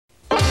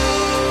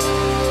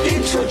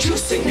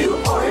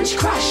Orange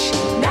Crush,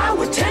 now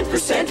with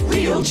 10%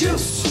 real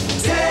juice.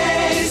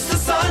 Taste the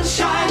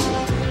sunshine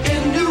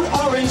in new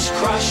Orange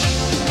Crush.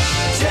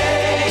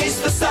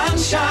 Taste the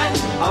sunshine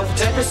of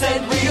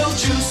 10% real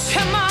juice.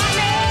 Come on,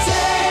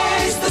 man.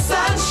 Taste the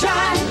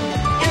sunshine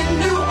in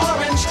new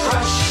Orange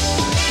Crush.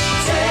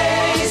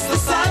 Taste the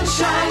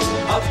sunshine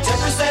of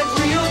 10%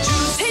 real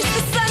juice. Taste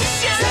the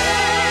sunshine.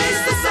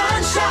 Taste the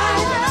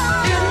sunshine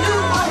in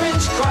new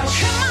Orange Crush.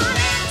 Come on,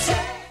 man.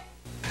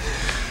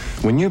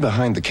 When you're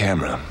behind the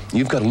camera,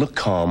 you've got to look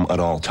calm at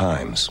all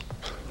times.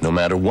 No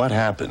matter what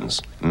happens,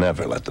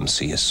 never let them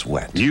see you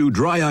sweat. New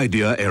Dry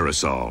Idea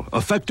Aerosol.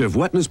 Effective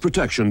wetness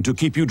protection to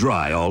keep you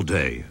dry all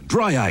day.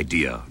 Dry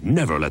Idea.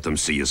 Never let them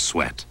see you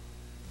sweat.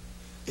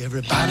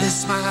 Everybody's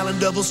smiling,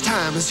 Double's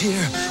time is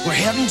here. We're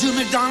heading to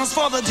McDonald's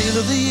for the deal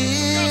of the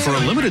year. For a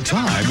limited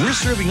time, we're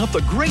serving up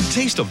the great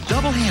taste of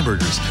double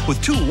hamburgers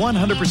with 2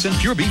 100%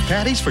 pure beef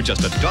patties for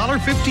just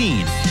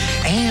 $1.15.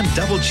 And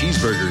double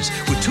cheeseburgers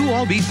with 2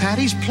 all-beef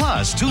patties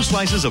plus 2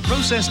 slices of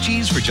processed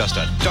cheese for just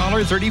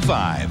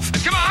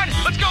 $1.35. Come on,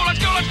 let's go, let's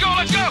go, let's go,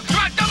 let's go. Come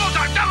on, double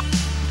time, double.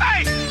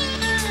 Hey,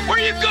 where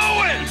are you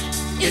going?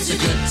 It's a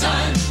good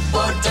time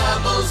for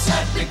doubles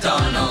at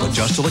McDonald's.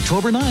 Just till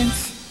October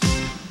 9th.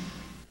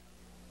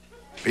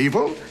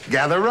 People,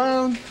 gather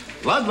round.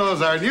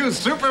 Ludlow's our new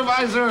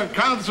supervisor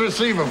accounts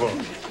receivable.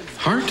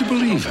 Hard to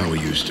believe how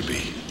he used to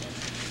be.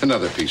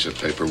 Another piece of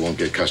paper won't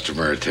get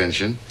customer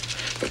attention,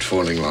 but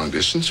phoning long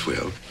distance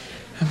will.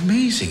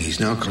 Amazing he's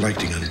now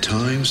collecting on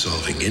time,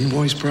 solving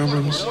invoice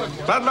problems.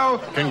 Ludlow,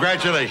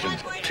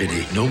 congratulations.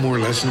 Pity, no more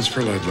lessons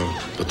for Ludlow.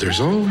 But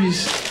there's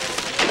always...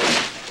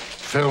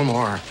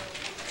 Fillmore,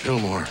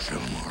 Fillmore,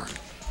 Fillmore.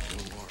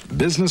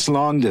 Business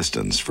long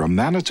distance from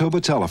Manitoba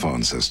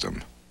Telephone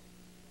System.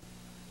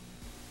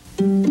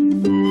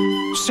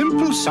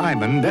 Simple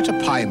Simon met a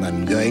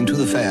pieman going to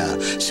the fair.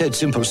 Said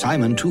Simple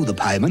Simon to the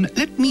pieman,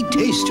 "Let me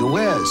taste your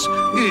wares."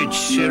 "It's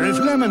Shirriff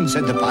lemon,"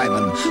 said the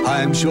pieman.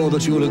 "I'm sure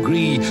that you'll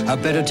agree, a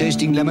better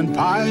tasting lemon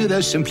pie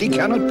there simply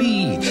cannot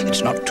be.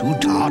 It's not too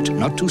tart,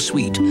 not too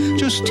sweet.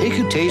 Just take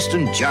a taste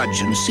and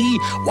judge and see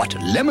what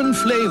lemon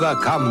flavor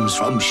comes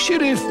from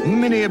Shirriff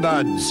mini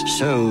buds."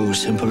 So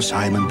Simple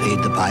Simon paid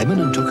the pieman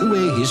and took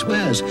away his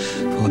wares.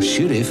 For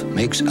Shirriff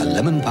makes a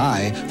lemon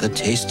pie that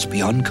tastes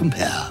beyond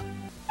compare.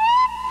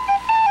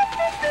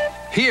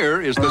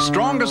 Here is the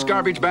strongest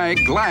garbage bag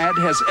Glad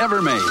has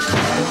ever made.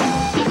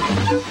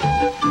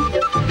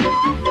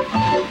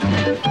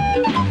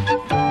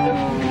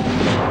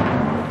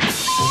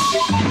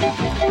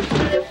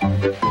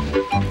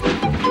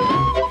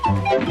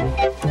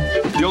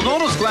 You'll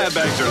notice Glad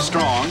bags are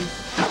strong,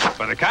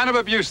 but the kind of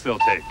abuse they'll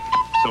take.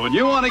 So when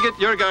you want to get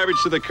your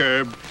garbage to the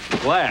curb,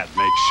 Glad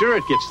makes sure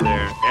it gets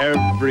there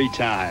every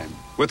time.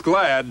 With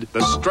Glad,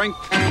 the strength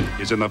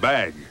is in the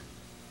bag.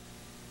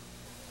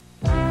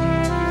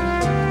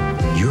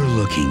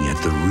 Looking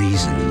at the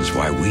reasons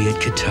why we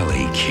at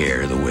Catelli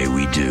care the way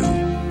we do.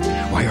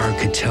 Why our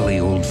Catelli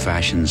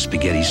old-fashioned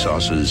spaghetti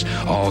sauces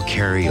all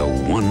carry a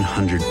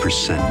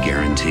 100%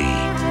 guarantee.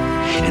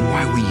 And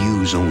why we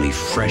use only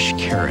fresh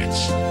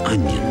carrots,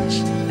 onions,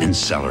 and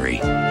celery.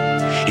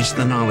 It's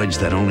the knowledge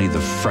that only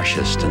the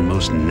freshest and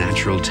most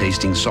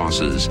natural-tasting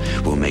sauces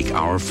will make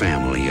our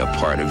family a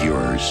part of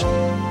yours.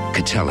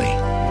 Catelli,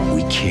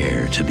 we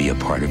care to be a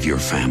part of your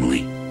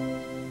family.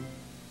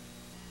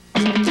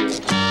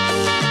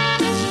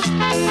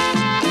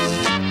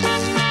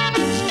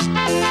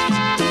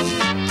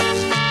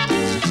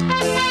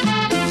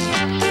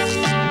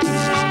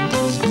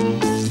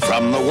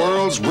 From the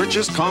world's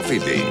richest coffee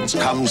beans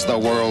comes the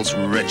world's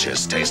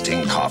richest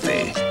tasting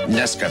coffee.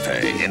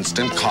 Nescafe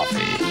Instant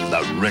Coffee.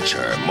 The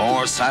richer,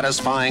 more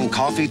satisfying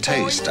coffee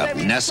taste of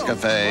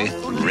Nescafe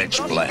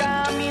Rich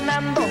Blend.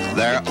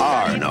 There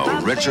are no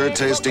richer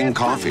tasting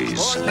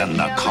coffees than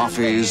the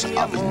coffees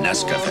of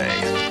Nescafe.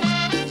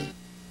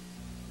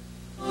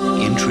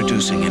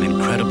 Introducing an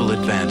incredible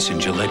advance in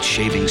Gillette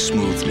shaving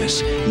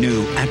smoothness.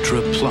 New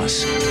Atra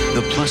Plus.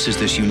 The Plus is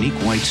this unique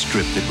white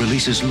strip that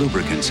releases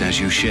lubricants as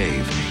you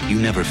shave. You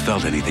never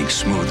felt anything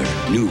smoother.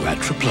 New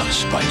Atra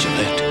Plus by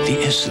Gillette.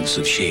 The essence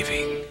of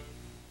shaving.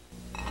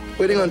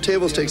 Waiting on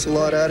tables takes a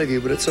lot out of you,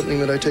 but it's something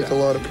that I take a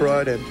lot of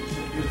pride in.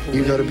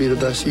 You gotta be the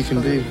best you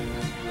can be.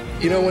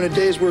 You know, when a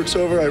day's work's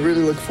over, I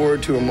really look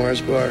forward to a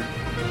Mars bar.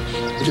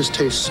 It just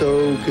tastes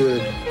so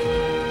good.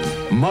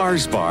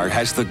 Mars Bar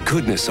has the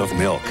goodness of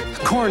milk,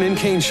 corn and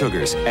cane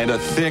sugars, and a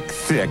thick,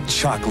 thick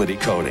chocolatey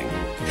coating.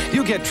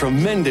 You get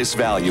tremendous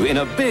value in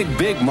a big,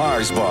 big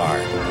Mars Bar.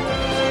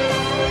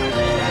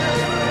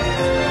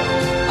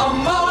 A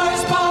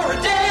Mars bar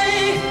a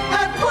day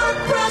at work,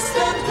 rest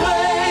and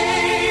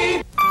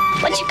play.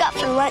 What you got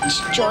for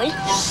lunch, Joy?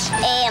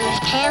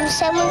 Ham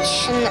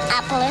sandwich and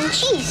apple and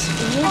cheese.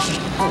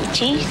 Oh,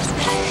 cheese?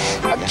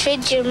 I'll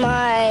trade you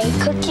my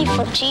cookie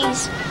for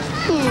cheese.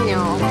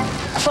 No.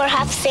 For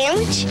half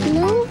sandwich?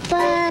 No,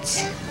 but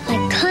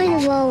I kind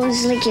of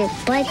always like your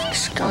bike,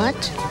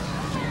 Scott.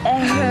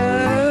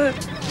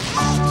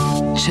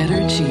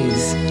 Cheddar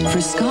cheese. For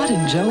Scott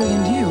and Joey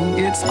and you,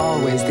 it's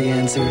always the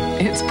answer.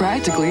 It's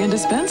practically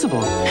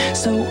indispensable.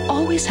 So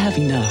always have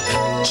enough.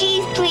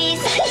 Cheese,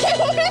 please.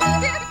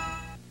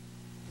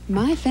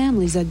 My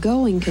family's a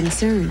going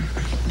concern.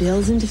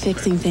 Bill's into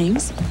fixing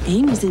things,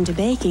 Amy's into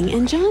baking,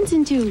 and John's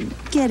into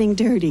getting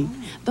dirty.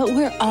 But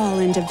we're all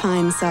into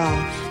Pine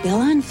Sol. Bill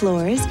on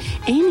floors,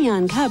 Amy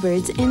on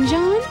cupboards, and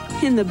John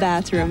in the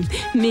bathroom.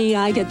 Me,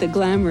 I get the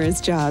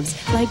glamorous jobs,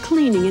 like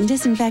cleaning and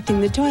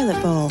disinfecting the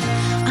toilet bowl.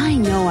 I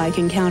know I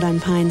can count on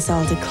Pine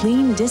Sol to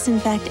clean,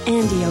 disinfect,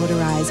 and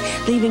deodorize,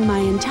 leaving my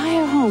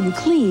entire home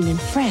clean and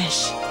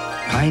fresh.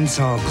 Pine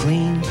Sol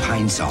clean,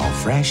 Pine Sol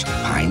fresh,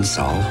 Pine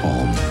Sol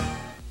home.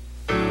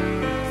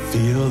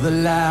 Feel the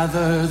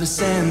lather, the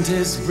scent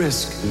is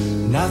brisk.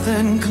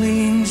 Nothing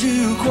cleans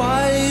you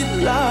quite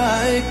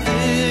like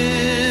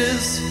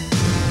this.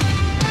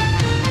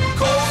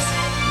 Coast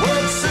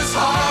works as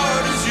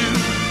hard as you.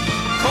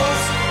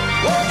 Coast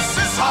works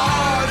as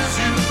hard as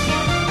you.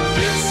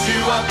 Lifts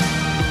you up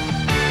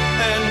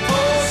and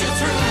pulls you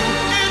through.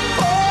 It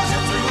pulls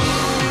you through.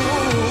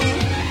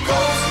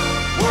 Coast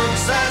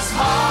works as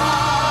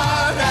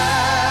hard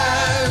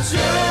as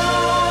you.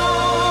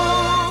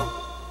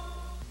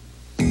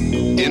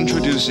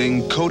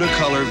 Introducing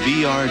Kodacolor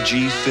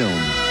VRG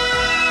film.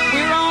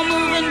 We're all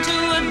moving to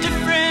a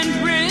different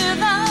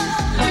rhythm.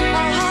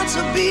 Our hearts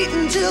are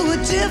beating to a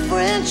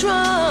different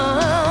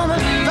drum.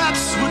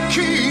 That's what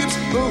keeps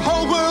the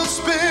whole world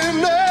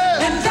spinning.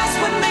 And that's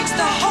what makes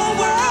the whole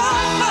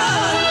world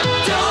fun.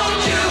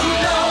 Don't you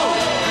know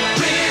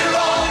we're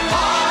all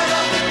part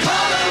of the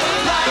color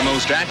of life? The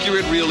most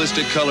accurate,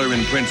 realistic color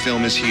in print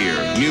film is here.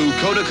 New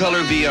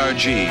Kodacolor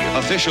VRG,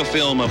 official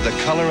film of the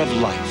color of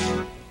life.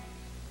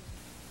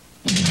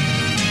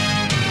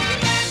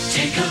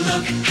 Take a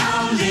look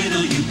how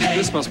little you pay.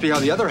 This must be how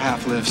the other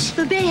half lives.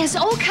 The Bay has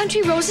Old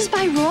Country Roses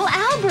by Royal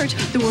Albert,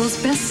 the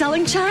world's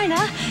best-selling china,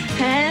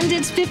 and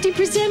it's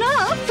 50%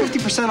 off.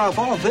 50% off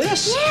all of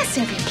this? Yes,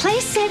 every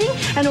place setting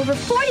and over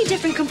 40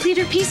 different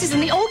completer pieces in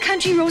the Old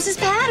Country Roses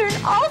pattern,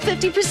 all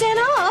 50%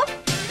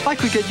 off. I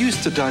could get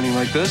used to dining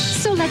like this.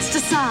 So let's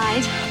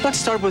decide. Let's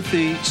start with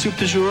the soup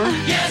du jour.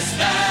 Yes,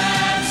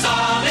 that's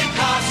all it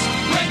costs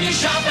when you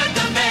shop at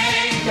the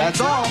Bay.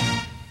 That's all.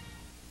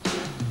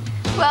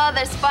 Well,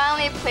 there's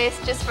finally a place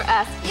just for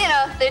us. You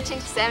know, 13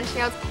 to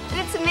 17-year-olds.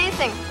 And it's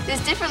amazing. There's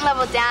different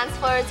level dance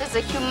floors, there's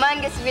a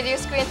humongous video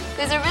screen,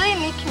 there's a really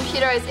neat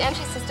computerized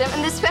entry system,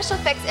 and there's special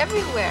effects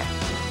everywhere.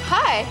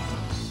 Hi.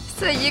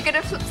 So you get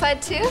a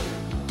Flipside too?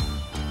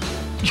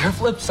 Your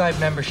Flipside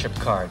membership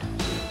card.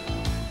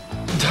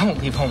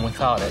 Don't leave home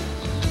without it.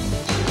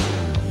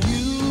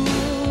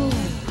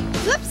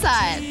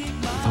 Flipside.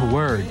 The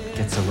word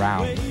gets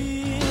around.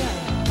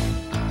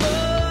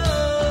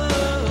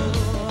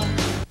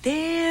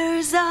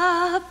 There's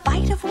a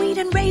bite of wheat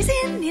and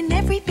raisin in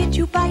every bit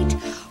you bite.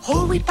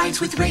 Whole wheat bites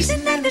with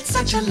raisin, and it's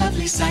such a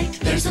lovely sight.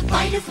 There's a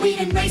bite of wheat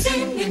and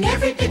raisin in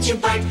every bit you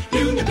bite.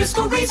 New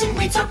Nabisco Raisin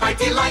Wheats are bite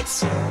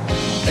delights.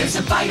 There's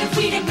a bite of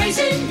wheat and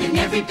raisin in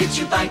every bit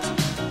you bite.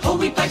 Whole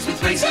wheat bites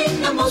with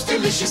raisin, the most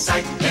delicious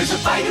sight. There's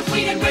a bite of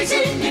wheat and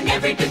raisin in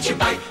every bit you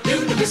bite.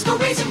 New Nabisco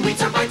Raisin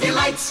Wheats are bite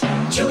delights.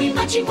 Chewy,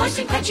 munchy, moist,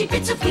 and crunchy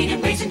bits of wheat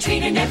and raisin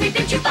treat in every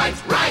bit you bite.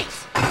 Right!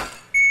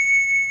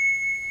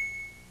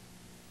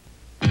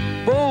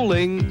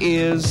 Bowling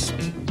is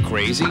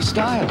crazy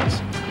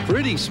styles,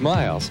 pretty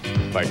smiles,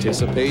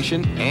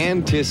 participation,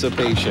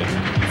 anticipation,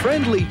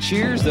 friendly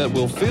cheers that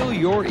will fill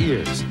your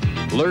ears,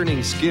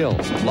 learning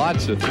skills,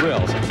 lots of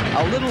thrills,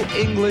 a little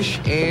English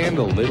and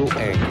a little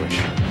anguish,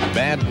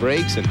 bad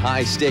breaks and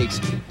high stakes,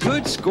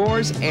 good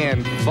scores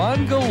and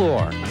fun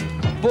galore.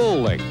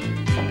 Bowling,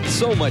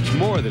 so much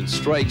more than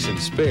strikes and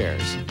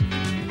spares.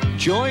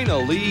 Join a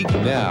league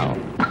now.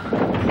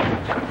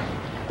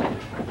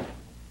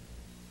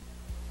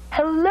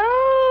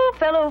 Hello,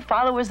 fellow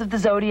followers of the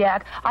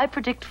Zodiac. I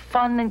predict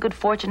fun and good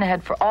fortune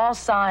ahead for all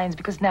signs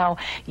because now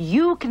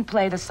you can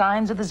play the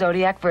Signs of the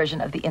Zodiac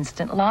version of the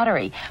instant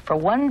lottery. For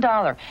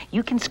 $1,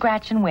 you can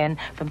scratch and win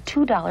from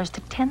 $2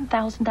 to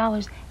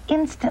 $10,000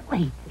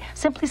 instantly.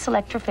 Simply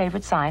select your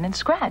favorite sign and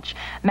scratch.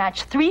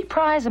 Match 3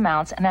 prize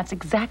amounts, and that's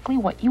exactly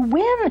what you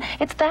win.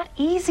 It's that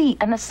easy,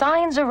 and the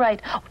signs are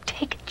right. Oh,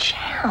 take a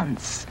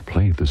chance.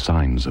 Play the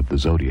Signs of the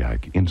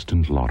Zodiac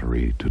instant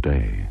lottery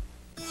today.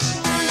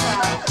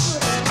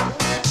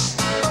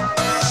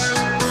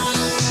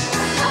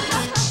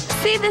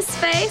 See this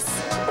face?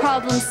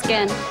 Problem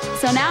skin.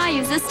 So now I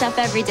use this stuff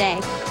every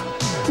day.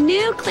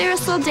 New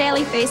Clearasil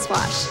Daily Face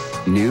Wash.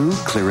 New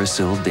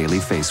Clearasil Daily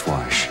Face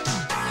Wash.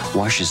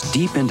 Washes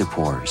deep into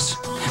pores,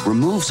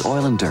 removes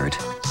oil and dirt,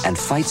 and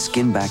fights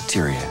skin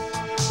bacteria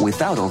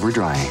without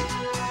over-drying.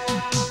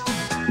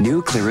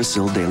 New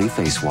Clearasil Daily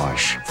Face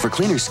Wash for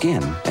cleaner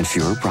skin and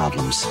fewer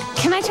problems.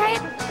 Can I try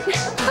it?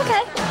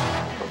 Okay.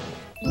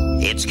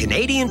 It's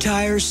Canadian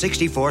Tire's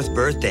 64th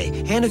birthday,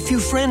 and a few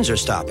friends are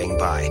stopping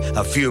by.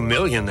 A few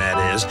million,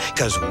 that is,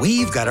 because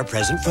we've got a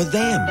present for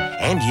them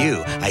and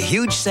you. A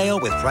huge sale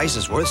with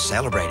prices worth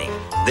celebrating.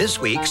 This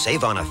week,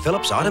 save on a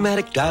Philips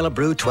automatic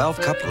dial-a-brew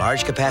 12-cup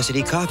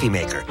large-capacity coffee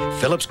maker.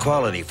 Philips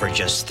quality for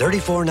just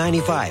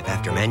 $34.95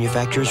 after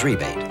manufacturer's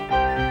rebate.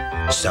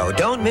 So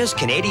don't miss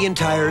Canadian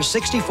Tire's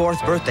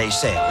 64th birthday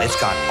sale.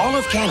 It's got all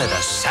of Canada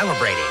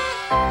celebrating.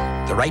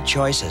 The right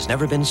choice has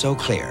never been so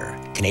clear.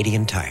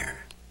 Canadian Tire.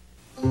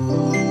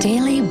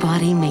 Daily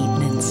body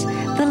maintenance.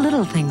 The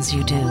little things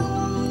you do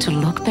to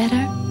look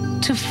better,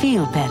 to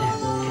feel better.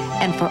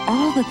 And for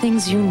all the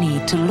things you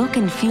need to look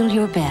and feel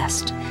your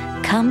best,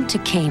 come to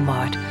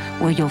K-Mart,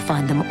 where you'll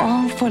find them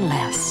all for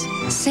less.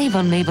 Save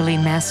on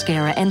Maybelline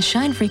mascara and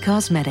shine-free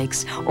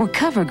cosmetics or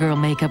CoverGirl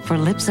makeup for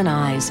lips and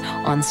eyes.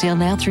 On sale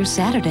now through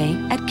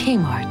Saturday at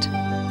K-Mart.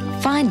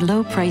 Find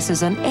low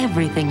prices on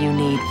everything you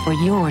need for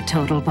your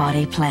total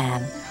body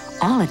plan.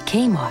 All at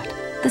K-Mart,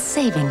 the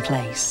saving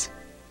place.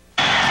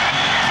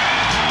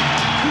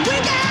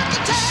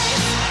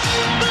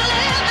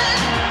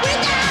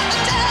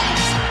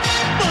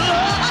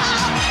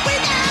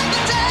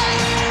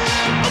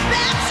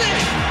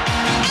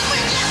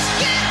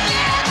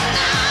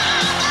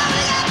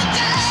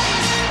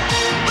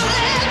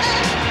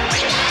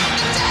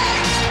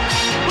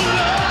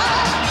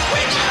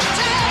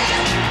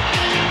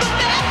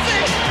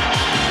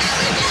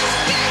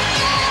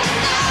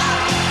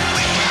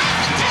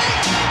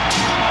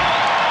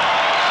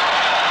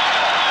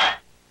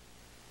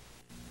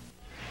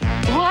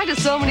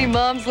 So many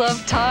moms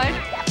love Tide,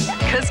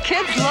 because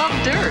kids love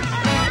dirt.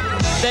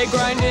 They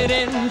grind it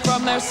in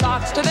from their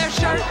socks to their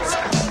shirts.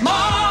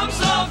 Moms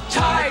love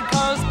Tide,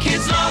 because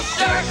kids love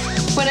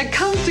dirt. When it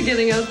comes to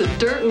getting out the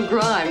dirt and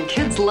grime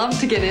kids love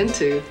to get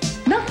into,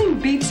 nothing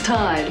beats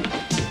Tide.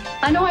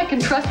 I know I can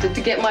trust it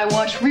to get my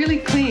wash really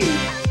clean.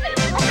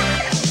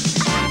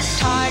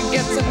 Tide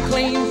gets them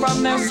clean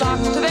from their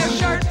socks to their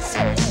shirts.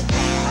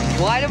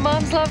 Why do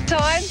moms love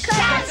Tide?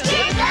 Because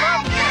kids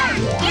love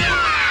dirt!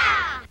 Yeah!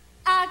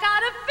 I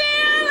got a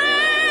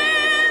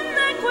feeling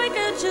that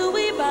Quaker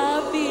Chewy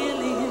bar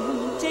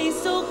feeling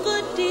tastes so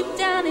good deep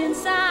down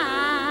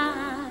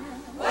inside.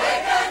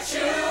 Quaker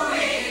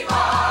Chewy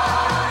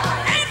bar.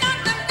 Ain't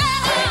nothing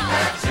better.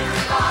 Quaker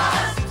Chewy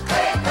bars.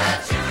 Quaker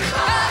Chewy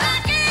bars.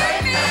 Quaker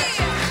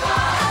Chewy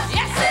bars.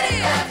 Yes, it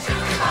is. Quaker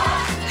Chewy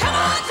bars. Come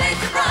on,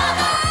 taste your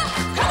brother.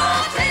 Come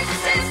on, taste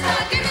your sister.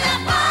 Give me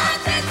that bar.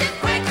 Taste it.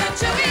 Quaker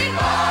Chewy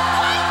bar.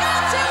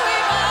 Quaker Chewy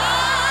bar.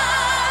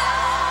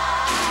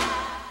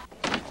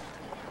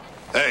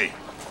 Hey,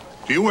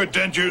 do you wear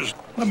dentures?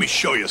 Let me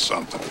show you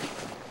something.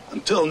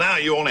 Until now,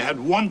 you only had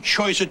one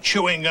choice of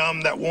chewing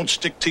gum that won't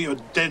stick to your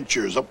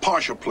dentures, a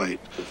partial plate.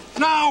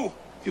 Now,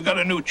 you got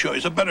a new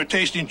choice, a better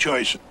tasting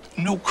choice.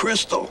 New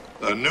Cristal,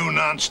 a new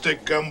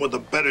non-stick gum with a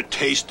better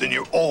taste than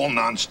your old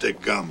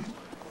non-stick gum.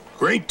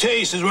 Great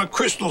taste is what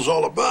Cristal's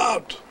all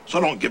about.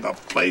 So don't give up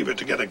flavor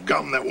to get a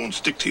gum that won't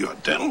stick to your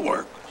dental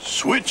work.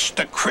 Switch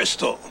to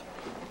Cristal,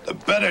 the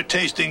better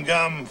tasting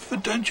gum for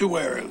denture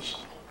wearers.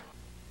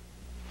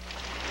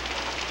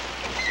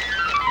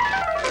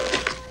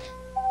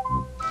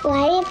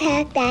 Why do you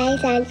pack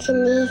Daddy's lunch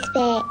in these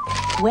bags?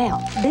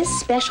 Well, this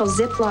special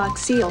Ziploc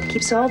seal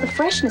keeps all the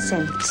freshness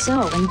in.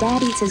 So when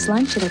Dad eats his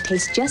lunch, it'll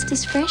taste just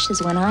as fresh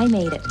as when I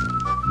made it.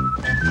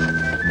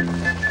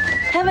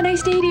 Have a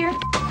nice day, dear.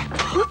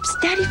 Oops,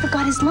 Daddy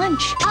forgot his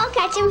lunch. I'll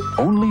catch him.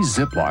 Only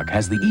Ziploc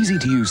has the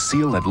easy-to-use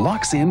seal that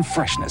locks in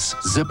freshness.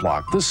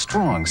 Ziploc, the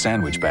strong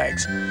sandwich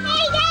bags.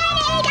 Hey,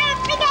 Daddy, don't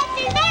forget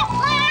your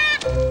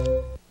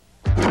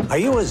Ziploc! Are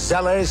you a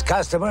Zellers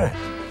customer?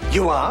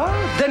 You are?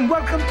 Then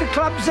welcome to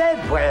Club Z,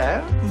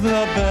 where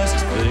the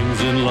best things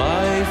in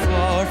life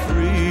are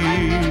free.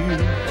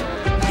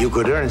 you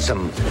could earn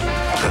some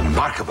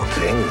remarkable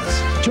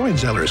things. Join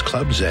Zellers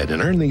Club Z and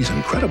earn these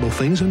incredible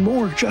things and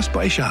more just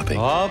by shopping.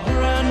 A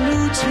brand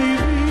new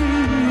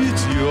TV,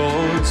 it's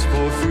yours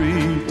for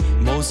free.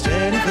 Most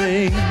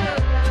anything.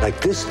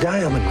 Like this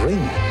diamond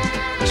ring.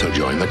 So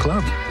join the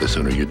club. The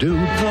sooner you do.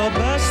 The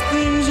best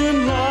things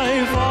in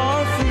life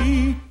are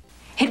free.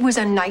 It was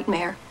a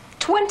nightmare.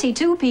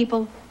 22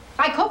 people.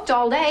 I cooked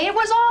all day. It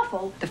was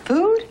awful. The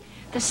food?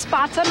 The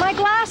spots on my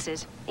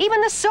glasses. Even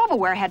the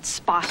silverware had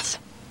spots.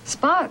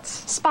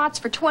 Spots? Spots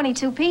for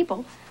 22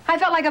 people. I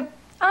felt like a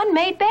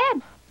unmade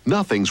bed.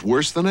 Nothing's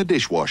worse than a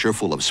dishwasher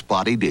full of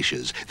spotty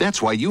dishes.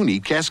 That's why you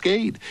need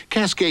Cascade.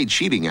 Cascade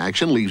sheeting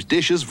action leaves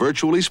dishes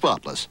virtually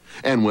spotless.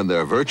 And when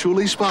they're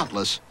virtually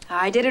spotless...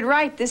 I did it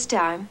right this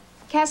time.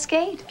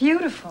 Cascade.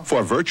 Beautiful.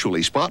 For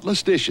virtually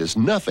spotless dishes,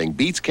 nothing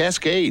beats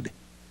Cascade.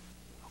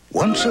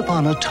 Once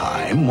upon a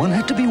time, one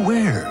had to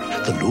beware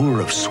the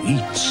lure of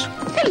sweets.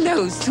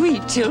 Hello,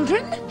 sweet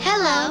children.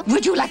 Hello.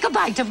 Would you like a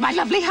bite of my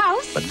lovely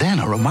house? But then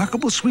a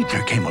remarkable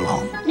sweetener came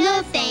along.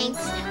 No,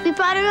 thanks. We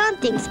brought our own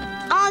things,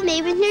 all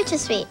made with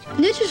Nutrasweet.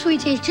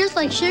 Nutrasweet tastes just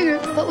like sugar,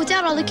 but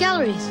without all the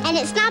calories. And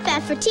it's not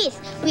bad for teeth.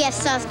 We have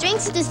soft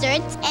drinks,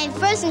 desserts, and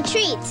frozen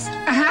treats.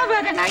 How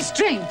about a nice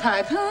drain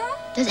pipe, huh?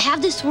 Does it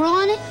have this swirl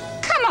on it?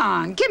 Come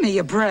on, give me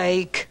a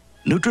break.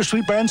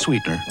 Nutrasweet brand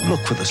sweetener.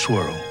 Look for the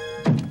swirl.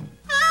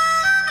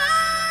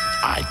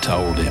 I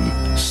told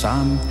him,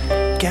 son,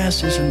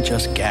 gas isn't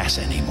just gas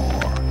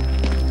anymore.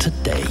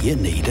 Today you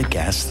need a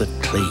gas that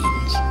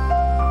cleans.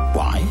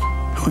 Why?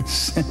 It's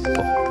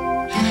simple.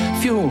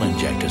 Fuel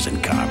injectors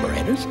and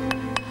carburetors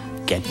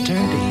get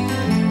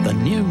dirty. The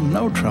new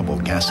no-trouble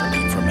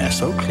gasoline from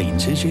Esso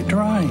cleans as you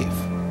drive.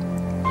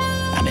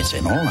 And it's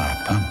in all our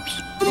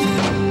pumps.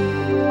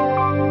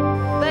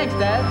 Thanks,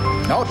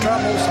 Dad. No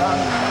trouble, son.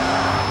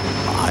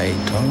 I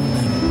told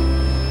him.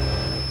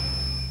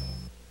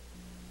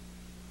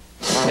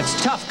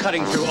 It's tough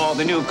cutting through all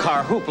the new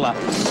car hoopla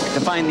to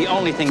find the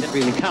only thing that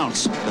really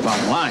counts, the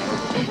bottom line.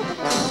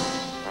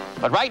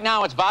 But right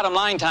now, it's bottom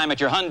line time at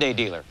your Hyundai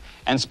dealer.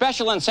 And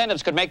special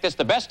incentives could make this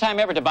the best time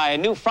ever to buy a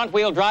new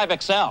front-wheel drive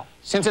XL.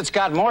 Since it's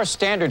got more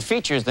standard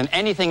features than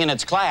anything in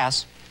its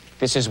class,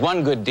 this is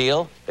one good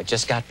deal that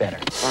just got better.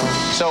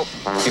 So,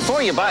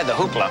 before you buy the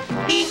hoopla,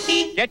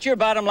 get your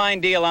bottom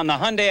line deal on the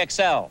Hyundai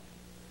XL.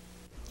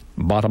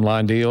 Bottom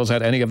line deals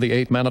at any of the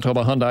 8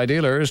 Manitoba Hyundai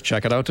dealers.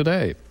 Check it out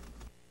today.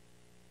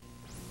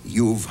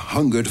 You've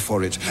hungered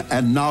for it,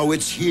 and now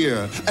it's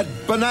here at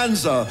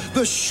Bonanza,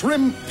 the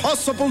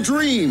Shrimpossible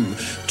dream.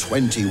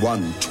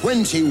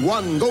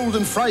 21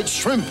 golden fried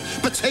shrimp,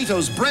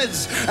 potatoes,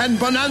 breads, and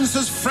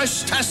Bonanza's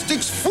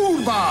Fresh-Tastics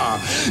food bar.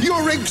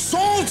 You're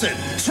exalted,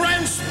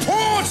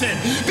 transported,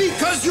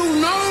 because you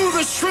know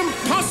the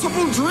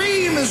Shrimpossible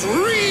dream is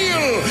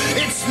real.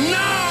 It's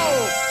now.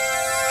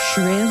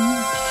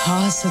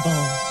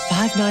 Shrimpossible,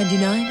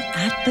 $5.99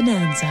 at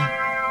Bonanza.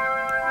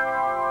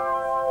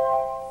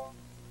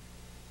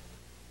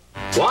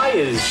 Why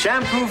is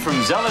shampoo from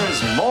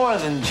Zellers more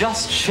than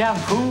just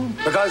shampoo?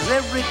 Because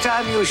every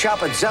time you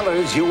shop at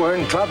Zellers, you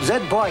earn Club Z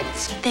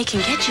points. They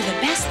can get you the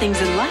best things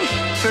in life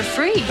for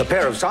free. A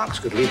pair of socks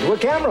could lead to a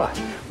camera.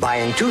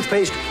 Buying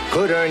toothpaste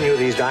could earn you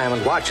these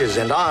diamond watches,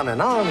 and on and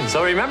on.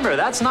 So remember,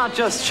 that's not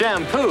just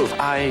shampoo.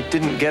 I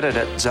didn't get it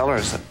at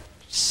Zellers.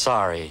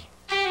 Sorry.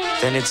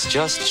 Then it's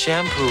just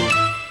shampoo.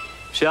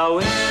 Shall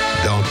we?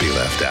 Don't be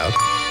left out.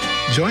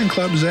 Join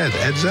Club Z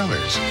at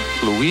Zellers.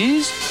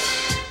 Louise?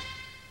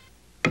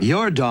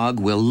 Your dog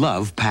will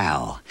love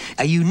Pal,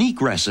 a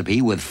unique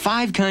recipe with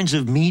 5 kinds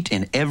of meat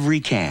in every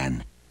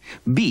can.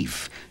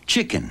 Beef,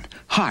 chicken,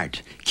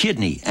 heart,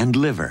 kidney, and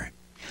liver.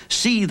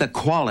 See the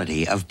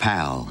quality of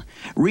Pal.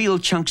 Real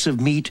chunks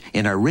of meat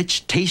in a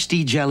rich,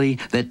 tasty jelly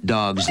that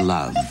dogs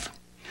love.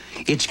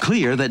 It's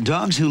clear that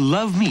dogs who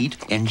love meat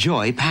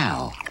enjoy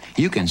Pal.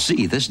 You can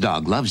see this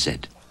dog loves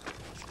it.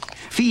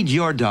 Feed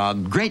your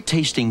dog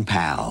great-tasting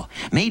Pal,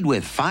 made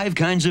with 5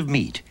 kinds of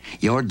meat.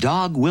 Your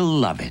dog will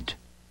love it.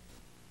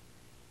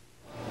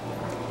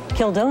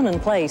 Kildonan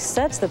Place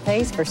sets the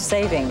pace for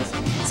savings.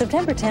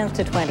 September 10th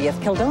to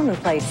 20th, Kildonan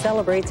Place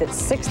celebrates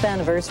its 6th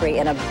anniversary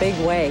in a big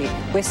way,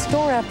 with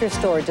store after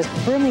store just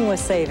brimming with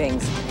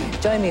savings.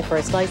 Join me for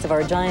a slice of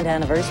our giant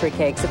anniversary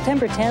cake,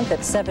 September 10th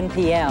at 7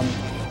 p.m.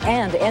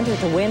 And enter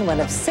to win one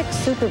of 6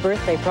 super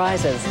birthday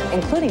prizes,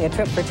 including a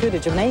trip for 2 to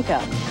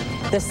Jamaica.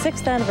 The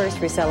 6th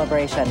anniversary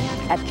celebration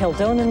at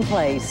Kildonan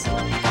Place.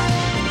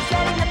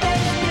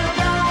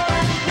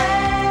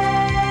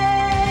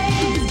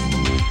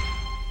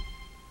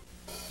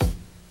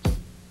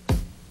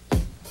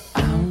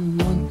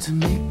 To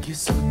make you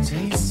so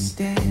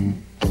tasty,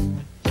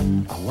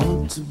 I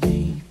want to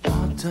be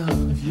part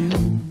of you.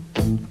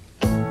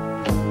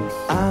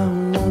 I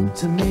want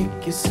to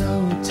make you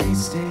so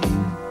tasty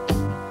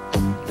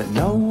that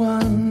no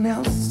one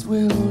else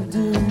will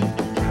do.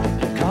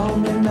 They call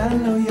me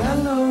Mellow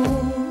Yellow,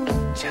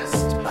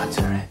 just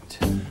butter it.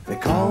 They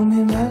call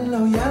me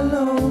Mellow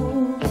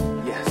Yellow,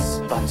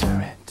 yes,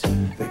 butter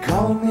it. They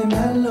call me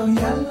Mellow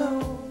Yellow.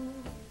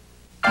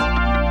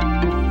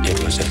 It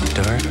was a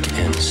dark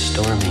and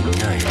stormy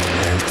night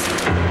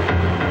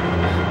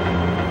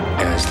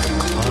as the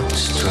clock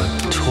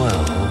struck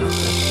 12.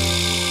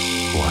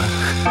 What?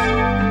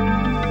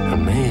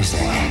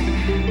 Amazing.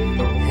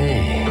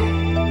 Hey,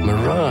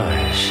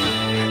 Mirage.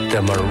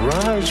 The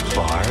Mirage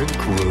bar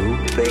grew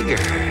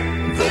bigger.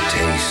 The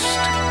taste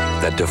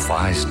that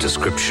defies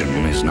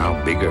description is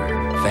now bigger.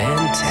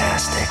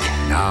 Fantastic.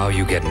 Now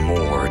you get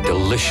more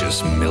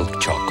delicious milk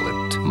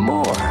chocolate.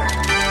 More.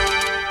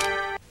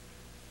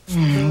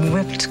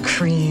 Whipped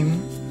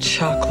cream,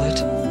 chocolate,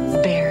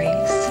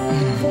 berries.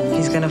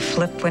 He's gonna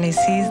flip when he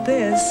sees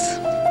this.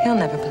 He'll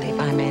never believe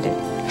I made it.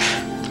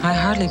 I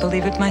hardly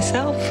believe it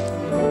myself.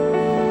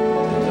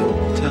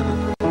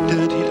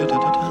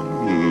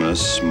 A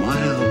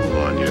smile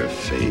on your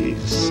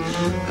face,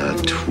 a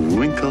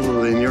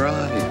twinkle in your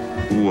eye.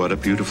 What a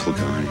beautiful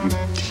guy.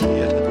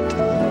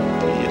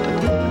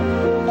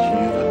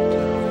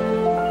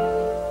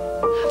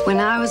 When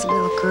I was a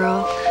little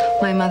girl,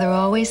 my mother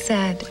always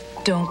said,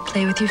 "Don't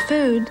play with your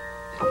food."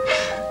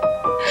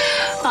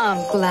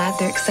 I'm glad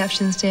there are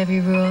exceptions to every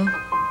rule.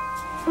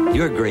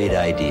 Your great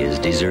ideas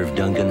deserve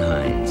Duncan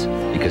Hines,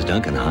 because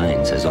Duncan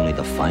Hines has only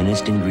the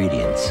finest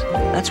ingredients.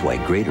 That's why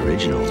great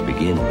originals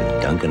begin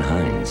with Duncan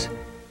Hines.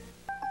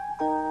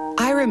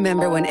 I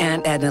remember when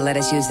Aunt Edna let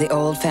us use the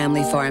old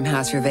family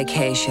farmhouse for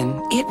vacation.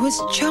 It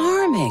was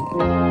charming.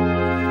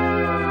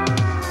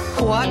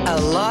 What a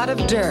lot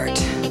of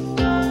dirt.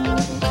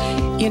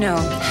 You know,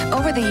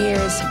 over the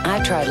years,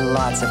 I've tried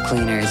lots of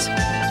cleaners.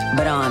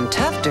 But on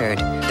tough dirt,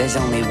 there's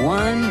only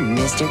one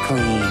Mr.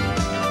 Clean.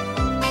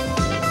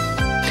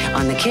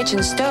 On the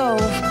kitchen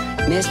stove,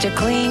 Mr.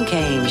 Clean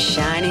came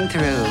shining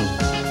through.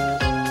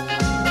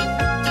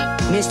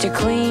 Mr.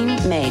 Clean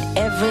made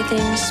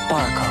everything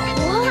sparkle.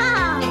 Wow!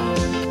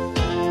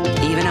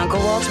 Even Uncle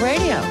Walt's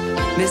radio,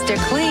 Mr.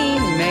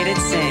 Clean made it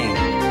sing.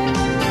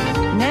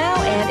 Now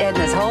Aunt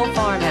Edna's whole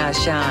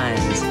farmhouse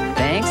shines,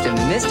 thanks to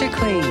Mr.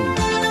 Clean.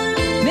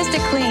 Mr.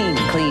 Clean,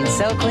 clean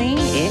so clean,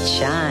 it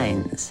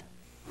shines.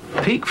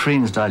 Peak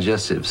Freen's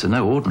digestives are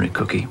no ordinary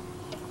cookie.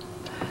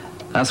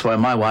 That's why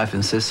my wife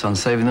insists on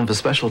saving them for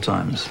special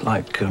times,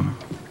 like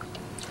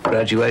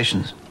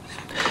graduations.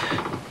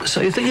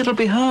 So you think it'll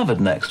be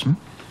Harvard next, hmm?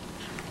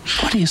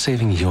 What are you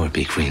saving your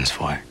Peak Freens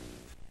for?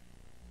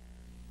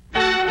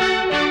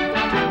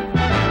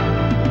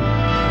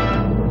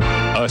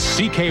 A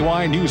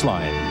CKY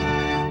Newsline.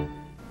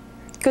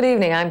 Good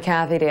evening, I'm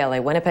Kathy Daly.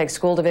 Winnipeg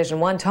School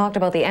Division 1 talked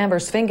about the Amber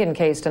Sfinken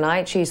case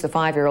tonight. She's the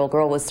 5-year-old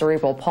girl with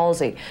cerebral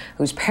palsy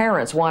whose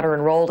parents want her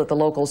enrolled at the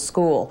local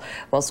school.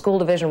 Well, School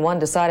Division 1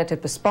 decided to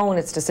postpone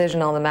its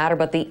decision on the matter,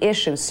 but the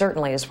issue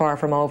certainly is far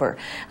from over.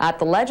 At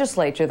the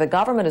legislature, the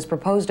government has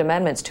proposed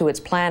amendments to its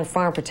planned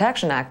Farm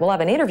Protection Act. We'll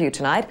have an interview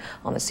tonight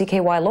on the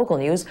CKY Local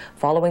News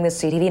following the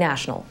CTV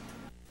National.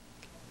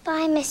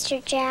 Bye,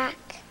 Mr. Jack.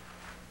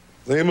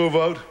 They move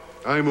out,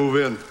 I move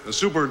in. The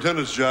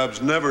superintendent's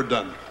job's never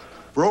done.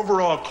 For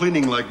overall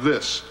cleaning like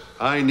this,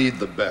 I need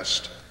the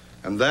best.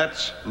 And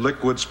that's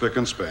liquid Spick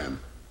and Span.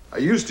 I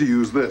used to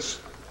use this,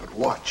 but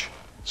watch.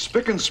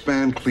 Spick and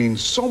Span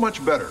cleans so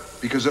much better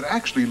because it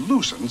actually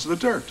loosens the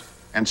dirt.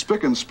 And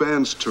Spick and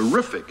Span's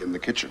terrific in the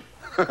kitchen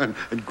and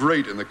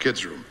great in the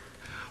kids' room.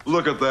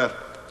 Look at that.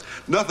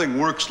 Nothing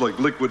works like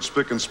liquid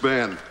Spick and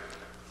Span.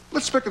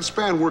 Let Spick and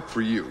Span work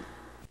for you.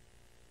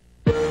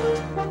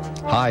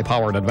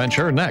 High-powered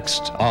adventure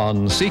next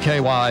on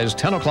CKY's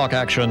 10 o'clock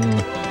action,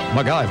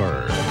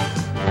 MacGyver.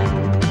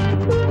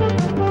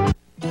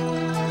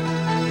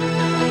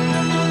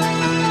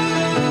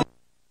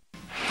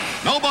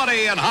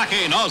 Nobody in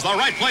hockey knows the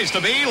right place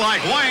to be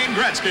like Wayne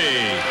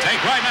Gretzky.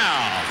 Take right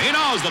now. He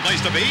knows the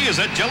place to be is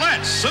at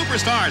Gillette's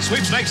Superstar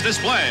Sweepstakes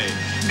Display.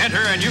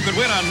 Enter and you could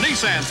win a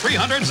Nissan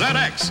 300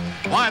 ZX.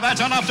 Why,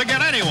 that's enough to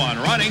get anyone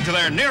running to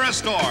their nearest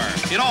store.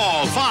 In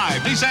all,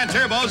 5 Nissan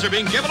Turbos are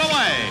being given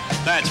away.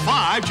 That's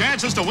 5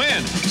 chances to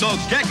win. So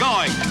get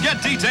going.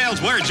 Get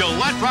details where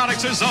Gillette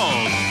products are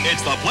sold.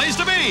 It's the place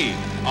to be,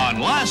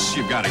 unless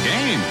you've got a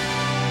game.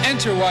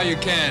 Enter while you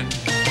can.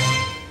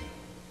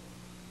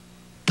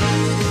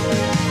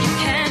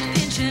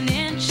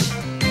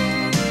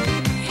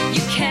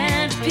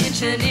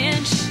 An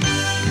inch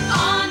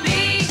on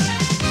me.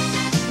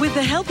 With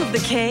the help of the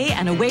K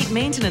and a weight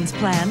maintenance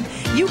plan,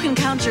 you can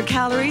count your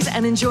calories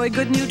and enjoy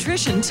good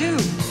nutrition too.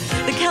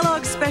 The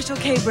Kellogg's Special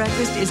K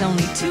breakfast is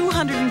only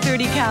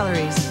 230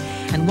 calories,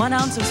 and 1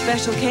 ounce of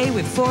Special K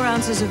with 4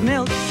 ounces of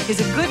milk is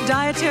a good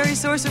dietary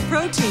source of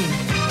protein.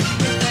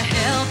 With the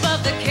help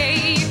of the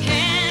K, you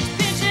can't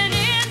pinch an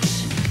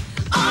inch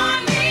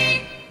on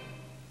me.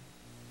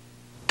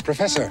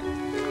 Professor,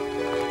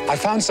 I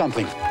found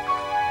something.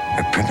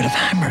 A primitive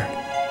hammer.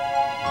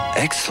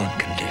 Excellent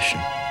condition.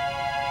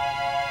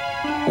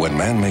 When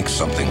man makes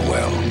something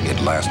well, it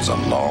lasts a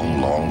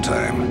long, long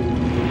time.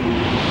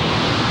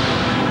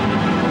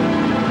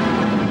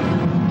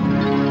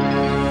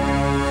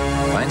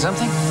 Find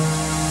something?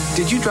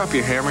 Did you drop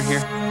your hammer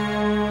here?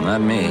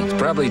 Not me. It's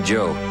probably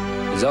Joe.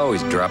 He's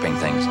always dropping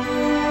things.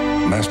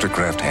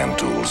 Mastercraft hand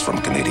tools from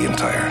Canadian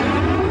Tire.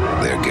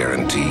 They're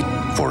guaranteed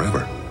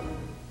forever.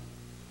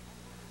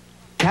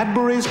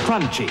 Cadbury's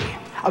Crunchy.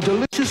 A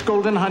delicious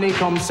golden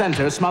honeycomb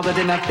center smothered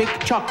in a thick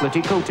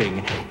chocolatey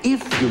coating.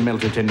 If you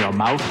melt it in your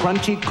mouth,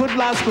 Crunchy could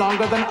last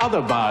longer than other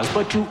bars,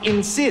 but you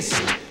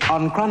insist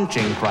on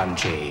crunching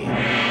Crunchy.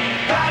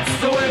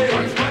 That's the way.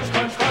 Crunch, crunch,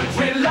 crunch, crunch.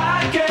 We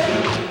like it.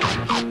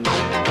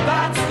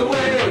 That's the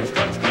way. Crunch,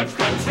 crunch, crunch,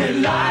 crunch. We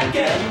like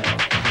it.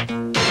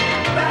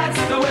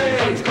 That's the way.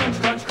 Crunch,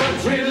 crunch, crunch,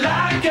 crunch. We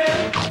like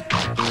it.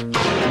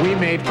 We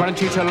made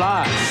Crunchy to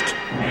last.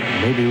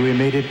 Maybe we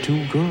made it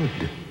too good.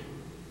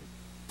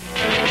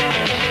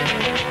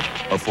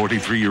 A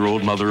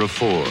 43-year-old mother of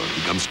 4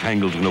 becomes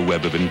tangled in a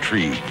web of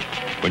intrigue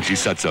when she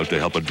sets out to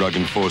help a drug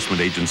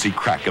enforcement agency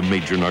crack a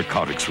major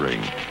narcotics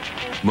ring.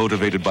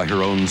 Motivated by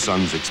her own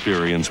son's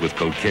experience with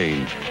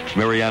cocaine,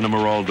 Mariana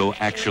Moraldo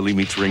actually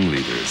meets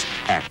ringleaders,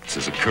 acts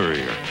as a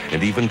courier,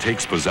 and even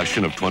takes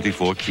possession of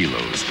 24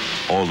 kilos,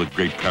 all at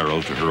great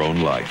peril to her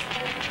own life.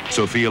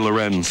 Sophia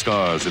Loren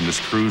stars in this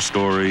true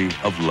story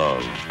of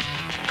love.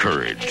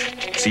 Courage,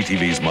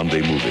 CTV's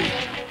Monday movie.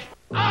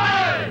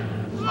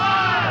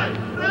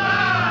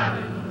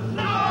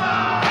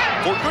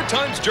 For good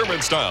times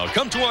German style.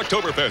 Come to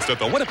Oktoberfest at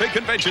the Winnipeg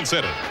Convention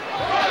Center.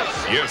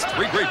 Yes,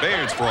 3 great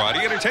bands, variety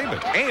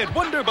entertainment, and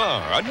Wonder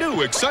Bar, a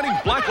new exciting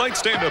blacklight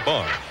stand-up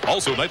bar.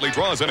 Also nightly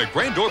draws and a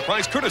grand door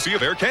prize courtesy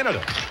of Air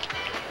Canada.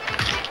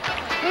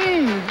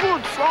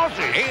 Good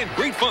sausage. And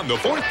great fun the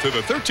 4th to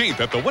the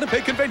 13th at the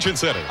Winnipeg Convention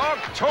Center.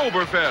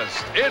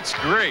 Oktoberfest. It's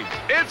great.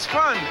 It's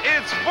fun.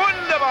 It's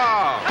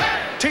wunderbar.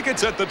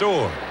 Tickets at the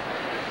door.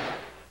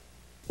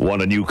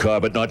 Want a new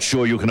car but not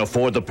sure you can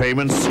afford the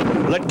payments?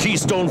 Let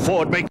Keystone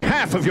Ford make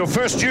half of your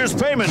first year's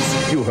payments.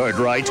 You heard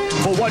right.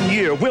 For 1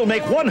 year, we'll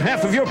make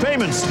 1/2 of your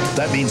payments.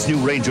 That means new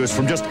Rangers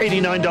from just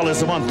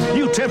 $89 a month.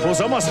 New Tempos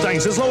or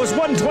Mustangs as low as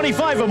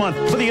 $125 a month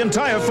for the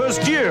entire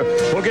first year.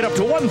 Or get up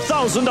to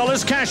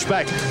 $1,000 cash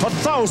back.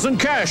 1,000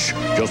 cash.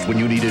 Just when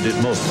you needed it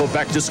most for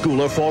back to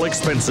school or fall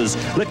expenses.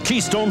 Let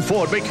Keystone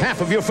Ford make half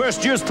of your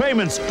first year's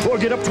payments. Or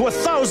get up to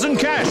 1,000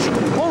 cash.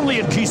 Only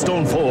at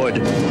Keystone Ford.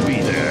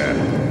 Be there.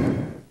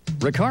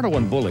 Ricardo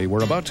and Bully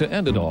were about to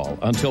end it all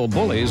until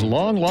Bully's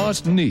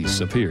long-lost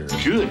niece appeared.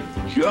 Good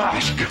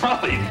gosh,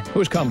 golly.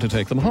 Who's come to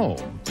take them home.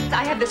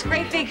 I have this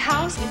great big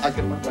house.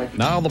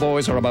 Now the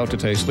boys are about to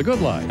taste the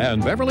good life,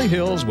 and Beverly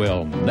Hills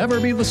will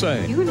never be the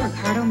same. You and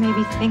Ricardo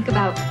maybe think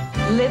about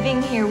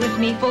living here with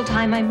me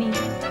full-time, I mean.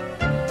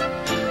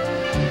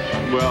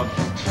 Well,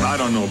 I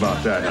don't know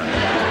about that,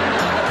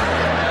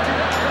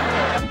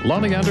 honey.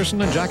 Lonnie Anderson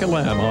and Jacket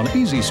Lamb on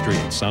Easy Street,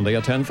 Sunday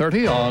at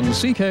 10:30 on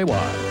CKY.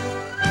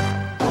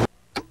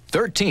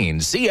 13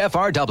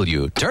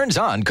 CFRW turns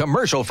on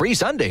commercial-free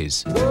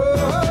Sundays.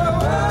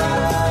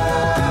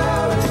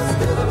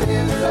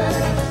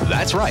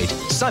 That's right,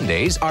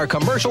 Sundays are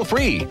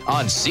commercial-free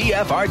on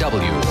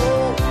CFRW.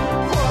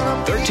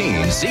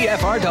 13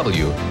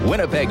 CFRW,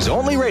 Winnipeg's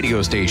only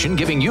radio station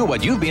giving you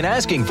what you've been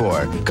asking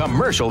for,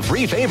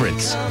 commercial-free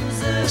favorites.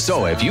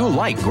 So if you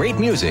like great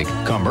music,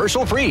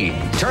 commercial-free,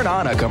 turn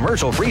on a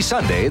commercial-free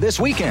Sunday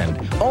this weekend,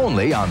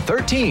 only on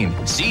 13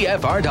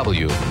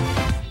 CFRW.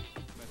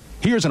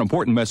 Here's an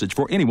important message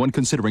for anyone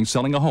considering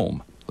selling a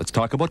home. Let's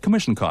talk about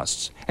commission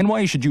costs and why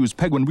you should use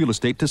Penguin Real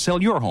Estate to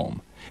sell your home.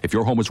 If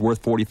your home is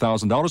worth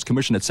 $40,000,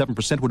 commission at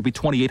 7% would be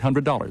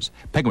 $2,800.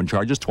 Penguin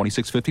charges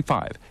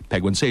 $2,655.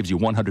 Penguin saves you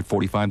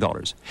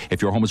 $145.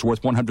 If your home is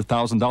worth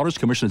 $100,000,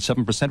 commission at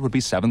 7% would be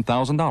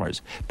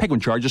 $7,000. Penguin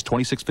charges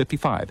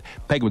 $2,655.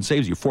 Penguin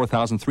saves you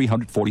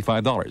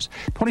 $4,345.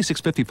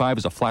 $2,655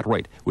 is a flat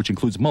rate, which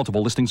includes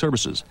multiple listing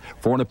services.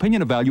 For an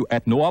opinion of value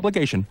at no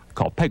obligation,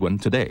 call Penguin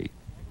today.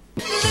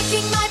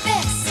 Looking my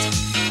best,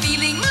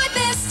 feeling my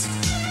best,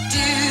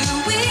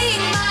 doing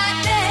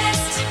my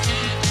best.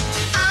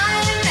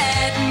 I'm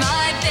at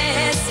my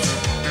best.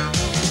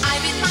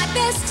 I'm at my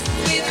best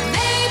with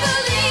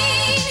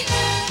Maybelline.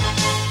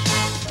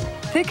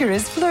 Thicker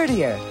is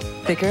flirtier.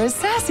 Thicker is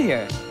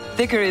sassier.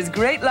 Thicker is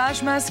Great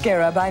Lash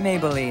Mascara by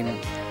Maybelline.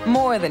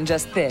 More than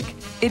just thick,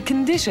 it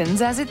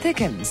conditions as it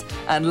thickens.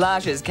 And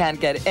lashes can't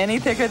get any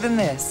thicker than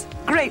this.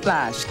 Great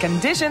Lash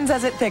conditions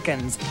as it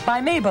thickens by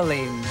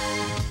Maybelline.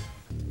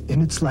 In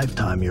its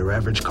lifetime, your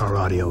average car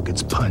audio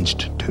gets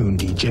punched,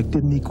 tuned,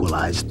 ejected, and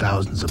equalized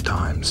thousands of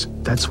times.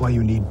 That's why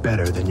you need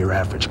better than your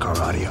average car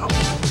audio.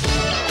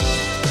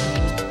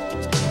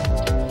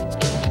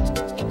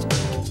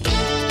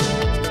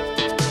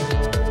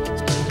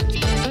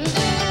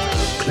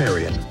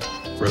 Clarion.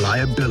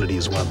 Reliability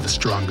is one of the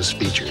strongest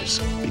features,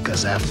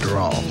 because after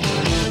all,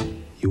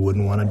 you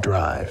wouldn't want to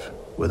drive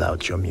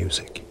without your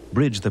music.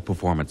 Bridge the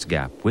performance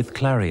gap with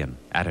Clarion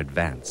at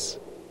Advance.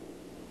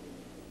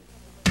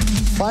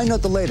 Find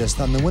out the latest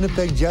on the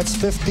Winnipeg Jets'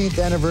 15th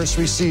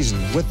anniversary season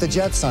with the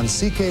Jets on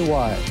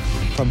CKY.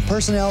 From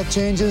personnel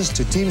changes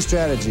to team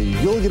strategy,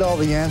 you'll get all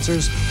the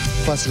answers,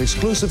 plus an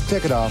exclusive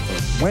ticket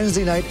offer.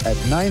 Wednesday night at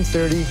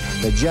 9:30,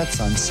 the Jets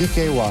on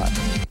CKY.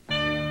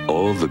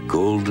 All the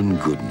golden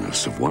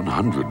goodness of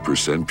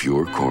 100%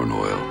 pure corn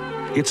oil.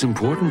 It's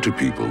important to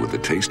people with a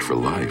taste for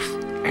life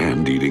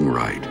and eating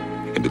right.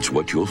 And it's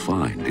what you'll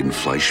find in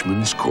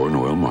Fleischmann's corn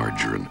oil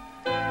margarine.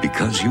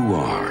 Because you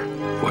are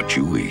what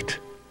you eat.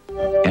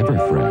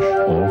 Everfresh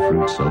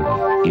all-fruit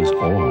soda is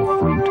all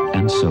fruit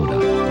and soda.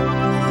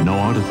 No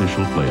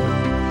artificial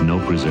flavor, no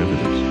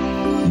preservatives,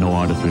 no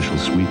artificial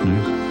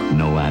sweeteners,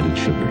 no added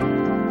sugar.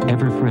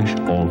 Everfresh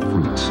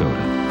all-fruit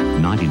soda,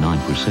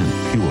 99%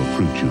 pure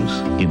fruit juice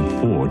in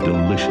 4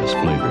 delicious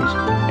flavors.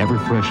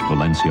 Everfresh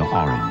Valencia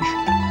orange,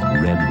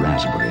 red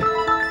raspberry,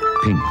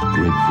 pink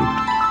grapefruit,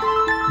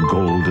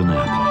 golden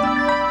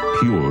apple.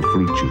 Pure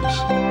fruit juice.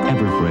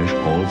 Everfresh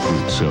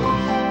all-fruit soda.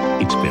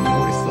 It's been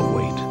worth the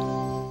wait.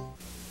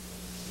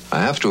 I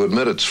have to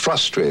admit it's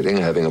frustrating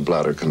having a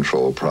bladder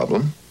control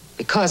problem.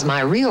 Because my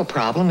real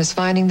problem is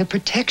finding the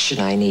protection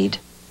I need.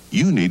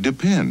 You need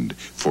Depend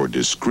for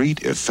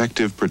discreet,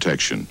 effective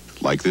protection.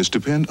 Like this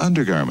Depend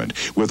undergarment.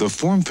 With a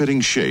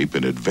form-fitting shape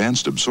and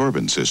advanced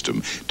absorbent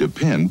system,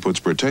 Depend puts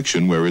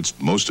protection where it's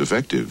most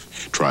effective.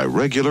 Try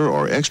regular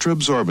or extra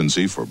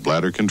absorbency for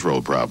bladder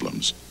control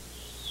problems.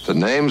 The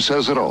name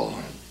says it all.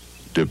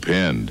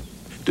 Depend.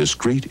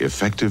 Discreet,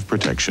 effective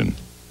protection.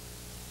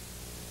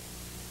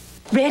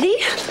 Ready?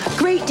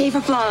 Great day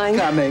for flying.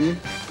 Coming.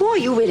 Boy,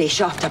 you really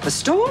shopped up a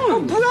storm. Oh,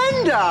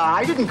 Brenda,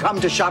 I didn't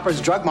come to Shoppers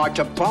Drug Mart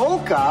to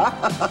polka.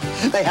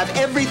 They have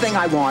everything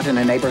I want in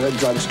a neighborhood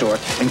drugstore,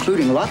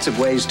 including lots of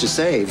ways to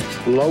save.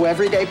 Low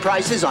everyday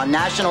prices on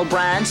national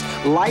brands,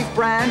 Life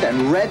Brand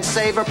and Red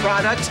Saver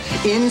products,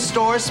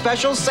 in-store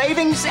special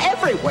savings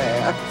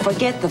everywhere.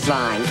 Forget the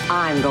flying.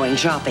 I'm going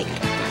shopping.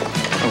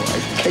 Oh, I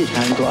hate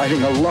hang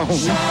gliding alone.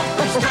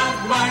 Shoppers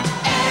Drug Mart,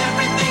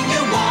 everything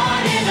you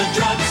want in a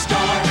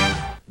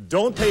drugstore.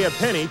 Don't pay a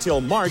penny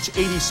till March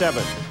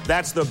 87.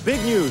 That's the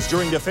big news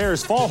during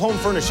DeFare's Fall Home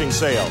Furnishing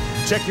Sale.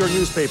 Check your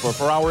newspaper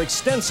for our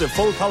extensive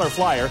full-color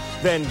flyer,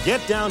 then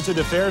get down to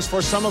DeFare's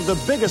for some of the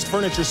biggest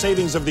furniture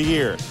savings of the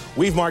year.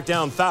 We've marked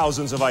down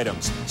thousands of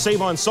items.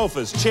 Save on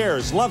sofas,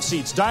 chairs, love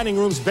seats, dining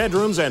rooms,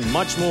 bedrooms, and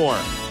much more.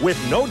 With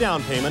no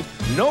down payment,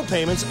 no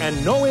payments,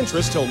 and no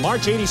interest till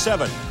March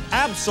 87.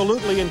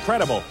 Absolutely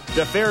incredible.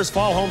 DeFare's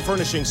Fall Home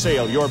Furnishing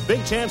Sale. Your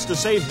big chance to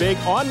save big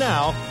on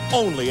now,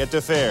 only at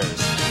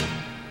DeFare's.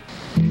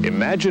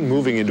 Imagine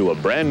moving into a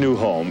brand new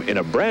home in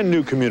a brand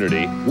new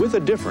community with a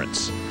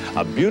difference.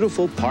 A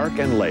beautiful park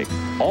and lake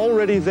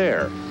already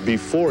there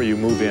before you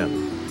move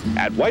in.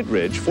 At White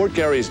Ridge, Fort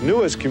Garry's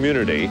newest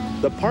community,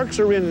 the parks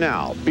are in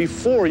now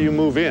before you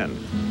move in.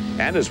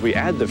 And as we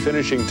add the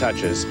finishing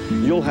touches,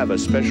 you'll have a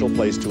special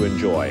place to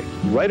enjoy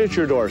right at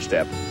your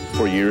doorstep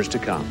for years to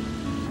come.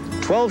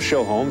 12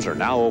 show homes are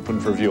now open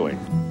for viewing.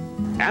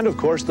 And of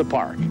course, the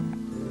park.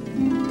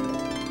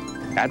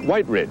 At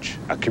White Ridge,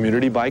 a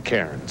community by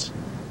Cairns.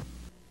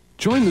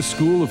 Join the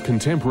School of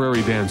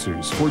Contemporary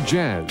Dancers for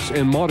jazz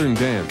and modern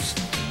dance.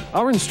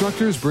 Our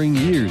instructors bring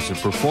years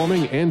of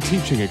performing and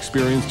teaching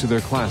experience to their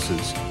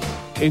classes.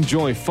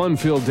 Enjoy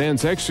fun-filled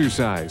dance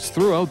exercise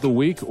throughout the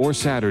week or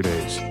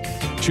Saturdays.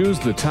 Choose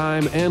the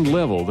time and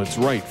level that's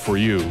right for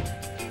you.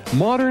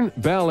 Modern,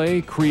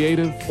 ballet,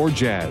 creative, or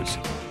jazz.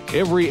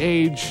 Every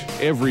age,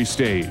 every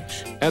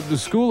stage. At the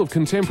School of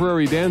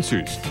Contemporary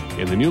Dancers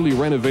in the newly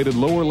renovated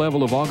lower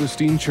level of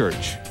Augustine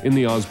Church in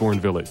the Osborne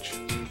Village.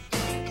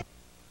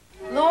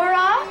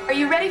 Laura, are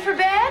you ready for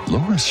bed?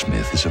 Laura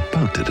Smith is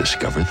about to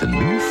discover the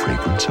new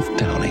fragrance of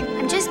Downy.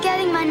 I'm just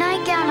getting my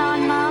nightgown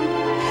on, Mom.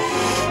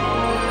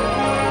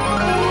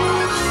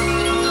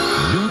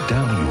 New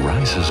Downy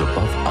rises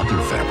above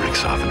other fabric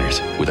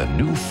softeners with a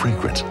new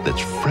fragrance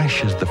that's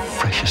fresh as the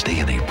freshest day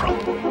in April.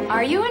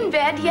 Are you in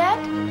bed yet?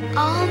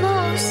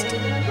 Almost.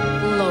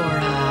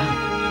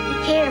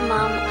 Laura. Here,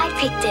 Mom, I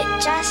picked it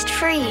just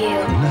for you.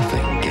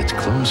 Nothing gets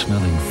clothes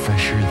smelling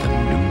fresher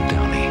than new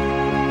Downy.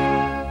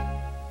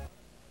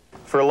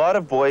 For a lot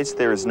of boys,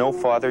 there is no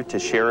father to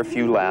share a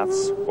few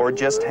laughs or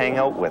just hang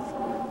out with.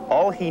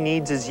 All he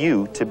needs is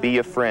you to be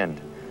a friend.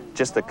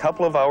 Just a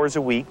couple of hours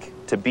a week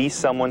to be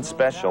someone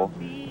special,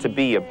 to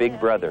be a big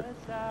brother.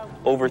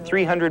 Over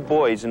 300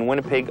 boys in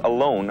Winnipeg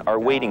alone are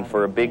waiting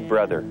for a big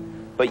brother.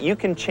 But you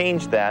can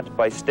change that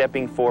by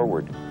stepping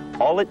forward.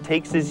 All it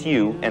takes is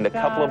you and a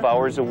couple of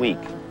hours a week.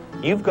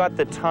 You've got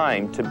the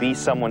time to be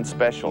someone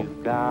special.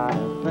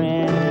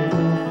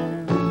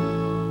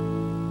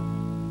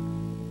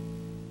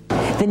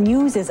 The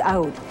news is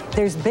out.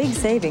 There's big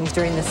savings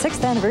during the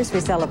 6th anniversary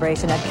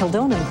celebration at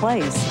Kildonan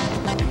Place.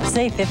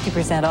 Save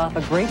 50% off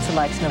a great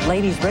selection of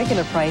ladies'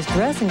 regular price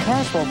dress and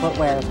casual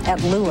footwear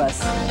at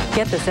Lewis.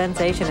 Get the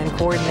sensation and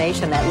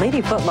coordination at Lady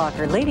Foot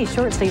Locker, lady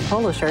short sleeve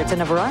polo shirts in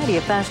a variety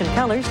of fashion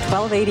colors,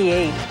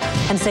 $12.88.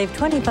 And save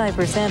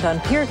 25% on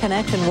Pure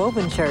Connection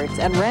woven shirts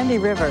at Randy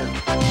River.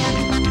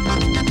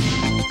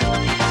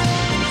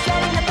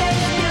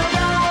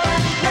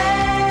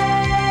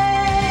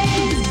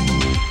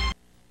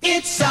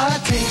 It's our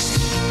taste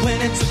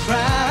when it's a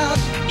crowd.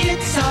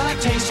 It's our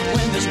taste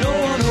when there's no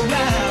one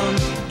around.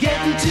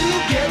 Getting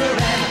together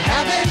and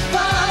having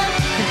fun.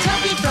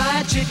 Kentucky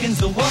Fried Chicken's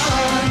the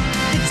one.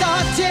 It's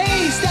our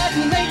taste that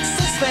makes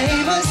us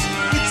famous.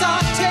 It's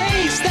our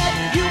taste that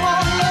you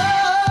all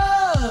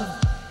love.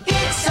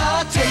 It's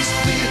our taste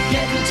we're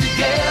getting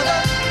together.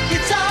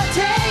 It's our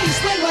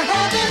taste when we're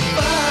having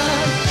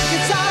fun.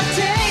 It's our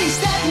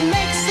taste that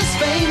makes us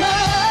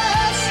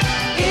famous.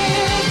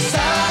 It's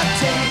our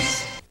taste.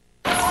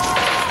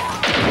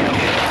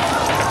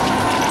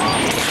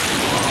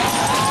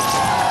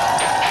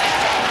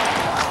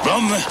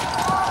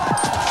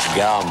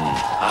 Gum.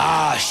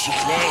 Ah,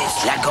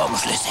 chiclets, la gomme,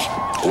 je le sais.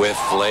 With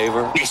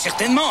flavor? Mais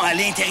certainement, à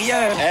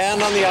l'intérieur.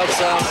 And on the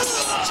outside.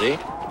 See?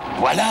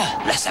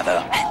 Voilà, la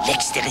saveur à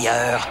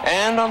l'extérieur.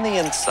 And on the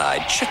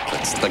inside,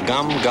 chiclets. The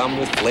gum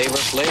with flavor.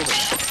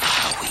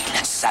 Ah oui,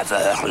 la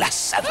saveur, la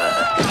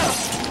saveur.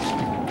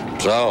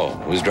 So,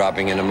 who's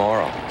dropping in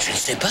tomorrow? Je ne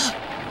sais pas.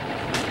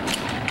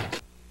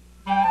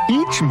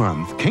 Each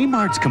month,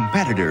 K-Mart's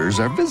competitors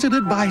are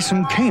visited by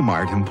some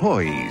K-Mart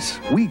employees.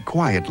 We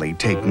quietly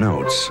take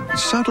notes,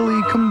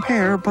 subtly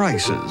compare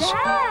prices.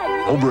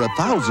 Over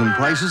 1,000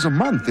 prices a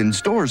month in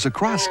stores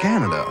across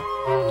Canada.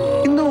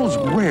 In those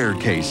rare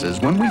cases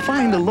when we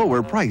find a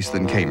lower price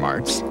than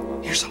K-Mart's,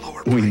 here's a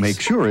lower price. We make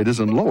sure it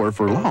isn't lower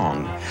for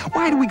long.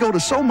 Why do we go to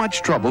so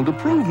much trouble to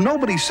prove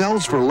nobody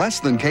sells for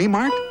less than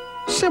K-Mart?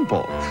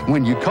 Simple.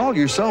 When you call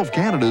yourself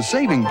Canada's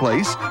saving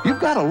place, you've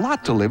got a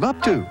lot to live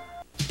up to.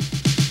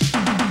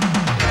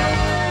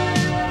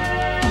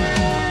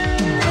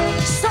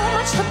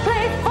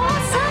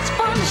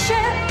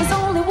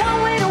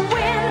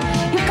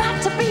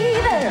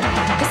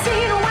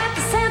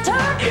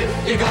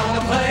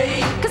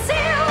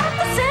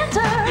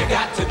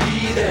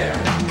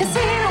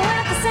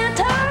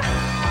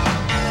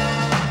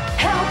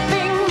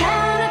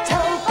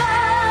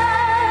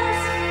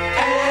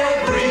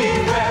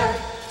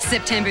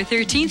 September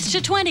 13th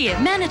to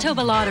 20th, Manitoba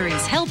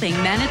Lotteries, helping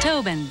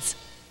Manitobans.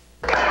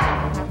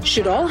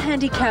 Should all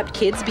handicapped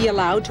kids be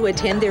allowed to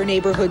attend their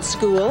neighborhood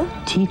school?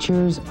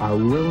 Teachers are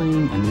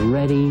willing and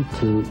ready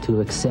to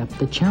accept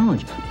the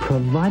challenge,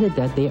 provided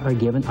that they are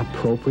given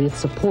appropriate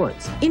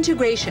supports.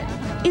 Integration.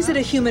 Is it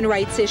a human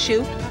rights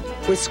issue?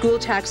 With school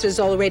taxes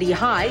already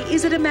high,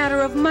 is it a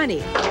matter of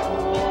money?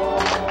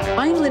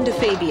 I'm Linda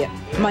Fabian.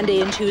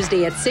 Monday and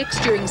Tuesday at 6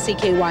 during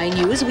CKY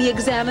News, we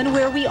examine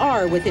where we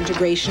are with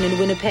integration in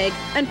Winnipeg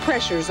and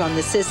pressures on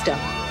the system.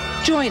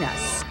 Join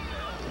us.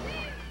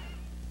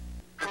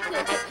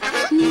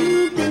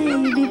 New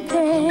baby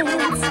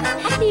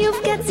pants.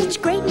 You've got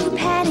such great new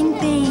padding,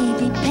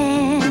 baby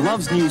pants.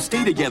 Love's new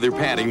Stay Together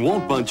padding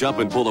won't bunch up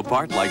and pull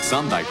apart like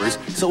some diapers,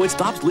 so it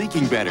stops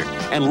leaking better.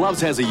 And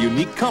Love's has a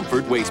unique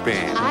comfort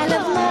waistband. I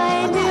love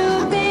my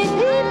new baby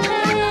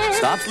pants.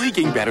 Stops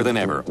leaking better than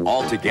ever.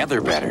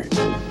 Altogether better.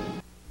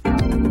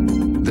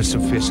 The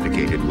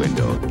sophisticated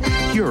window,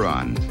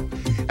 Huron.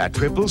 A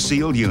triple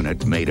sealed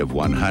unit made of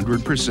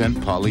 100%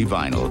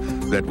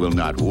 polyvinyl that will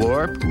not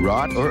warp,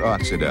 rot, or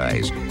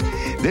oxidize.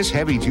 This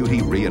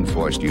heavy-duty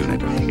reinforced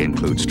unit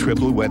includes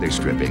triple weather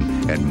stripping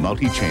and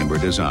multi-chamber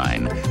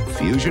design,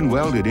 fusion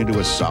welded into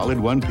a solid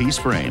one-piece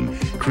frame,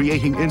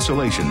 creating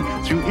insulation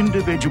through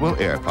individual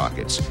air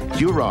pockets.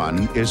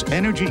 Huron is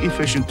energy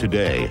efficient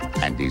today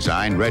and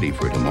design ready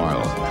for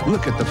tomorrow.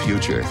 Look at the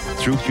future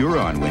through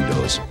Huron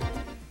windows.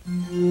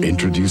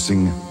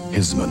 Introducing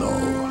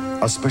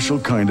Hismanol, a special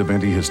kind of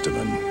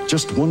antihistamine.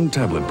 Just one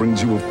tablet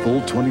brings you a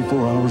full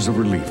 24 hours of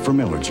relief from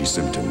allergy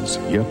symptoms,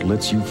 yet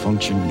lets you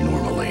function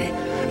normally.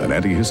 An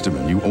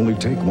antihistamine you only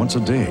take once a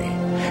day.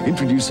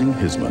 Introducing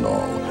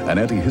Hismanol, an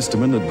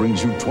antihistamine that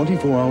brings you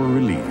 24-hour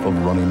relief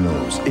of runny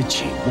nose,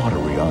 itchy,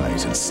 watery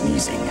eyes, and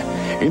sneezing.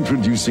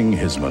 Introducing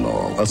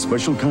Hismanol, a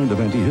special kind of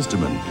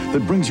antihistamine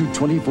that brings you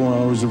 24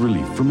 hours of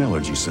relief from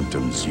allergy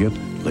symptoms, yet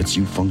lets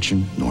you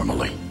function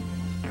normally.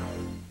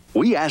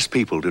 We asked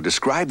people to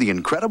describe the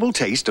incredible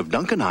taste of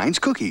Duncan Hines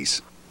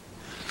cookies.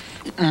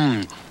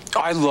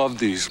 I love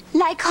these.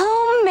 Like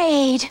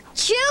homemade.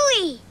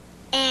 Chewy.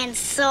 And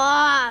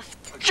soft.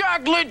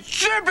 Chocolate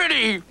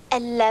chippity.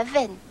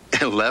 11.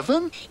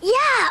 11?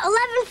 Yeah,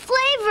 11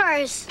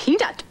 flavors.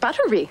 Peanut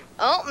buttery.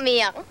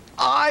 Oatmeal.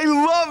 I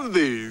love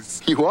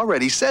these. You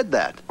already said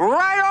that.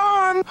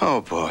 Right on.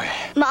 Oh, boy.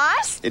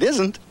 Mom's? It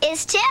isn't.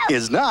 Is too.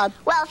 Is not.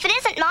 Well, if it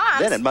isn't Mom's,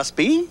 Then it must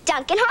be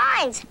Duncan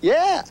Hines.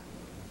 Yeah.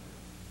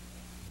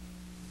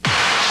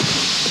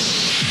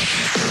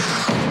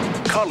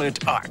 Call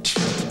it art.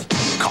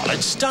 Call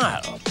it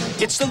style.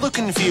 It's the look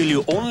and feel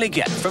you only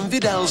get from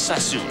Vidal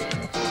Sassoon.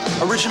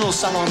 Original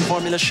Salon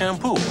Formula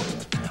shampoo.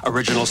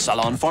 Original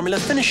Salon Formula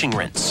finishing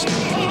rinse.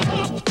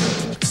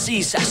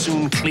 See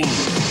Sassoon clean.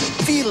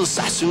 Feel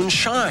Sassoon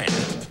shine.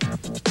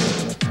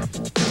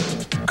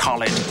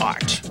 Call it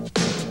art.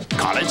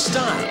 Call it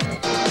style.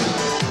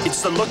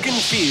 It's the look and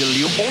feel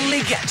you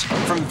only get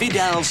from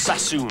Vidal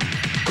Sassoon.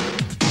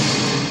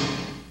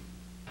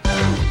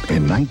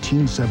 In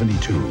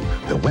 1972,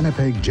 the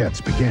Winnipeg Jets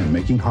began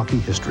making hockey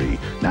history.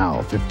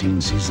 Now,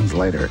 15 seasons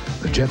later,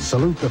 the Jets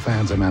salute the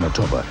fans of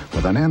Manitoba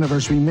with an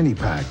anniversary mini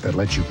pack that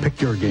lets you pick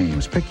your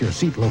games, pick your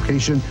seat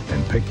location,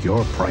 and pick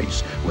your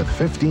price, with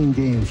 15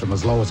 games from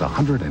as low as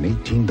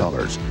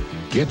 $118.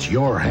 Get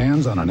your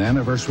hands on an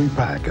anniversary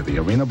pack at the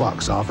Arena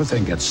box office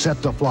and get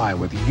set to fly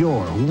with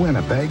your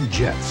Winnipeg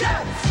Jets.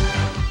 Jets!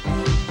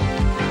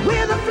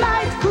 We're the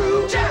flight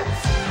crew.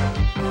 Jets!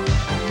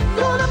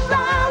 Gonna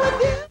fly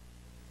with you.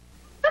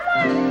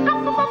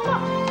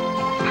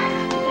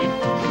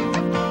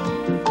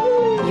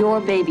 Your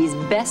baby's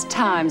best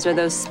times are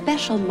those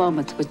special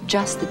moments with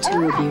just the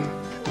two of you.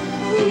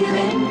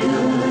 Feeling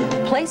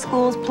good. Play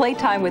School's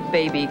Playtime with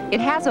Baby. It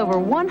has over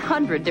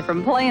 100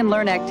 different play and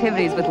learn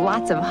activities with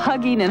lots of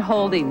hugging and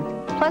holding,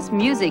 plus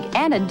music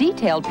and a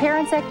detailed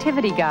parents'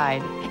 activity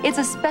guide. It's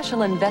a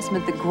special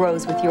investment that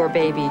grows with your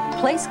baby.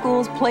 Play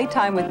School's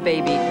Playtime with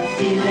Baby.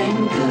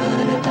 Feeling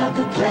good about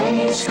the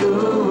Play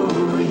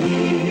School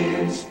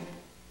years.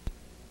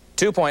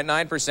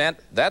 2.9%,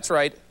 that's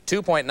right,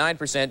 2.9%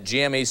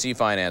 GMAC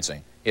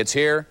financing. It's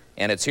here,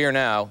 and it's here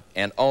now,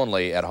 and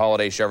only at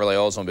Holiday Chevrolet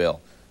Oldsmobile.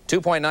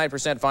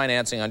 2.9%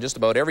 financing on just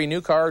about every new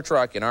car or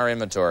truck in our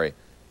inventory.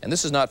 And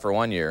this is not for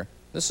 1 year.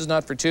 This is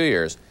not for 2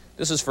 years.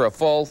 This is for a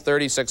full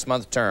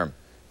 36-month term.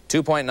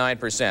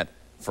 2.9%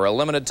 for a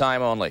limited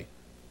time only.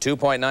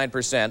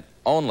 2.9%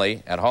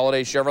 only at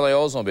Holiday Chevrolet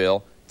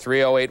Oldsmobile,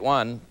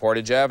 3081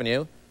 Portage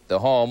Avenue, the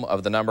home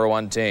of the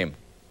 #1 team.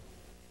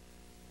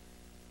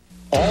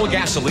 All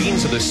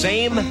gasolines are the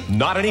same?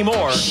 Not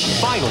anymore.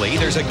 Finally,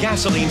 there's a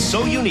gasoline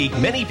so unique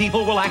many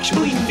people will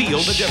actually feel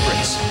the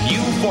difference. New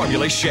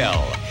Formula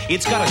Shell.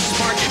 It's got a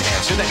spark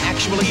enhancer that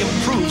actually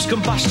improves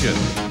combustion.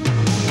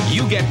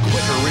 You get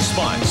quicker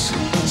response,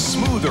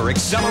 smoother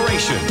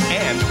acceleration,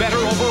 and better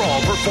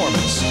overall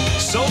performance.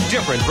 So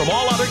different from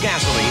all other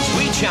gasolines,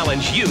 we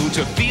challenge you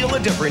to feel the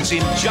difference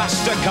in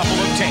just a couple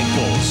of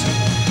tankfuls.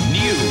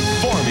 New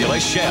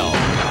Formula Shell.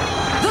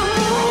 The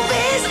move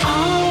is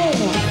on.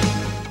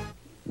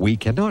 We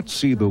cannot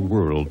see the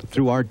world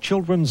through our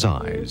children's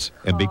eyes,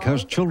 and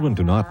because children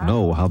do not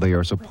know how they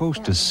are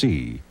supposed to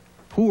see,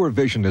 poor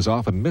vision is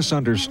often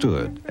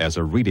misunderstood as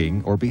a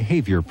reading or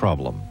behavior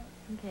problem.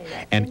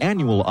 An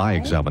annual eye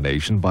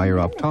examination by your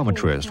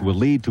optometrist will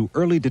lead to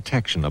early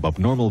detection of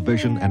abnormal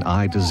vision and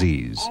eye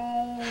disease.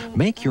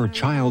 Make your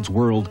child's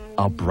world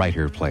a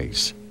brighter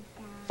place.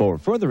 For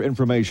further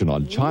information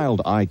on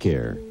child eye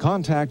care,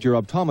 contact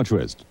your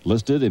optometrist,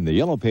 listed in the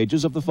yellow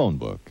pages of the phone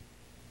book.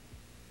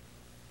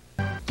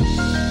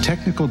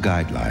 Technical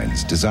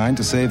guidelines designed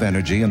to save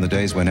energy in the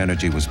days when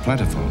energy was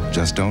plentiful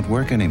just don't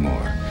work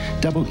anymore.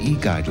 Double E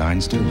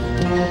guidelines do.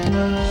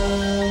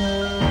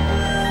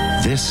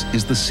 This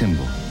is the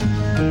symbol.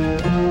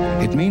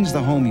 It means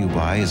the home you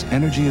buy is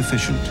energy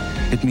efficient.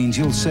 It means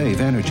you'll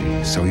save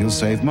energy, so you'll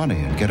save money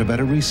and get a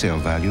better resale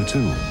value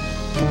too.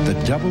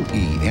 The Double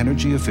E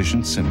energy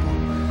efficient symbol.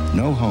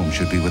 No home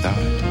should be without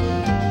it.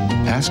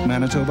 Ask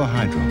Manitoba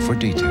Hydro for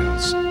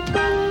details.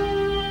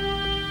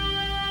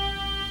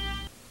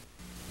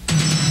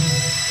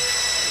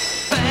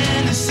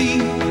 Fantasy,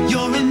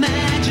 your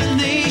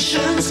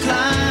imagination's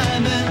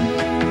climbing.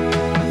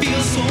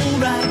 Feels so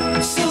right,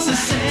 it's a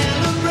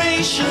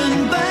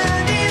celebration,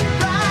 burning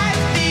bright,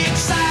 the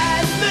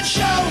excitement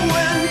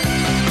showing.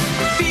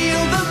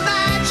 Feel the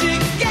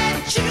magic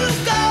get you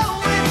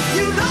going.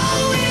 You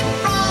know it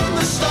from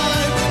the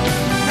start,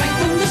 right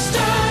from the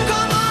start.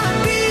 Come on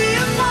and be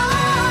a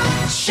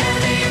part. Share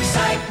the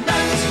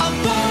excitement of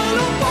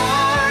Polo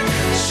Park.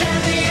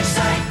 Share the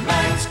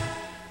excitement.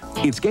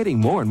 It's getting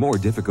more and more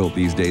difficult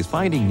these days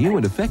finding new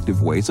and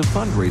effective ways of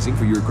fundraising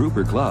for your group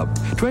or club.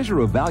 Treasure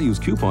of Values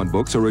coupon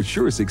books are a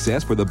sure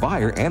success for the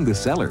buyer and the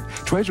seller.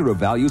 Treasure of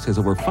Values has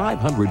over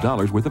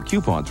 $500 worth of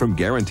coupons from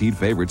guaranteed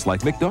favorites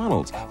like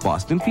McDonald's,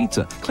 Boston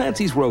Pizza,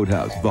 Clancy's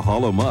Roadhouse, the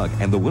Hollow Mug,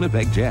 and the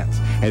Winnipeg Jets.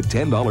 At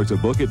 $10 a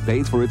book, it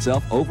pays for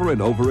itself over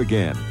and over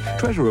again.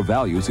 Treasure of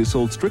Values is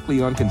sold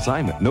strictly on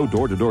consignment. No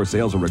door-to-door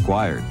sales are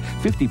required.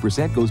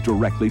 50% goes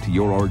directly to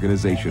your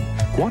organization.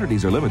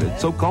 Quantities are limited,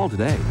 so call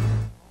today.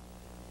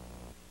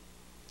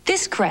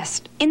 This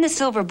Crest, in the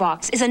silver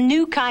box, is a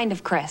new kind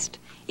of Crest.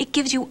 It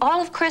gives you all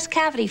of Crest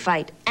Cavity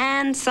Fight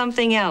and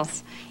something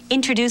else.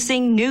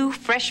 Introducing new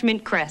Fresh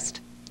Mint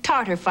Crest.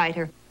 Tartar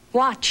Fighter.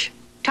 Watch.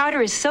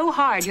 Tartar is so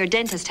hard your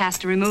dentist has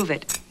to remove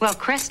it. Well,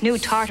 Crest's new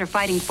tartar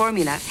fighting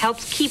formula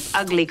helps keep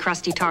ugly,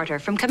 crusty tartar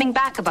from coming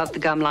back above the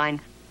gum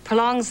line.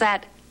 Prolongs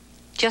that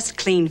just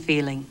clean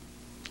feeling.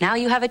 Now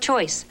you have a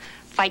choice.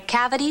 Fight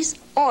cavities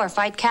or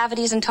fight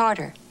cavities and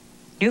tartar.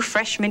 New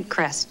Fresh Mint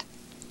Crest.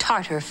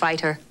 Tartar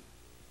Fighter.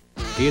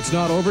 It's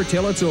not over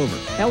till it's over.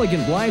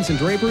 Elegant Blinds and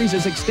Draperies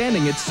is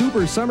extending its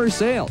super summer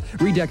sale.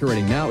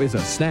 Redecorating now is a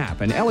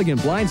snap, and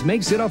Elegant Blinds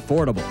makes it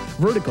affordable.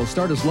 Verticals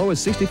start as low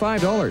as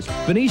 $65.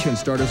 Venetians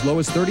start as low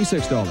as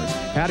 $36.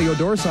 Patio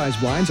door size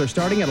blinds are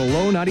starting at a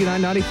low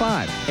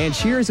 $99.95. And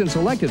shears and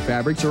selected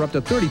fabrics are up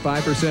to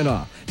 35%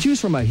 off.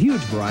 Choose from a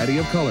huge variety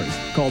of colors.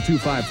 Call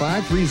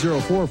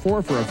 255-3044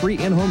 for a free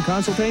in-home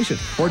consultation,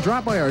 or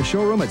drop by our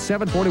showroom at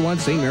 741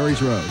 St.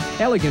 Mary's Road.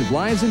 Elegant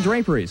Blinds and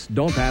Draperies.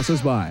 Don't pass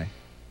us by.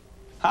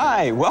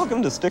 Hi,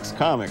 welcome to Styx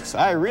Comics.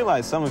 I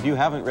realize some of you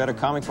haven't read a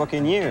comic book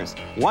in years.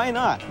 Why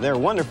not? They're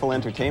wonderful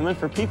entertainment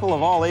for people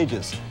of all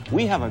ages.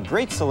 We have a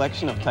great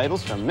selection of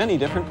titles from many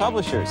different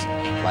publishers,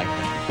 like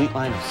the complete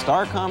line of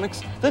Star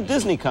Comics, the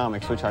Disney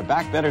Comics, which are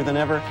back better than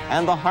ever,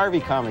 and the Harvey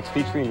Comics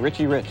featuring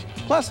Richie Rich,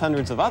 plus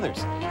hundreds of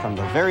others. From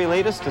the very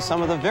latest to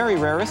some of the very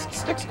rarest,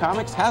 Styx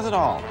Comics has it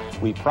all.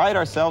 We pride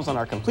ourselves on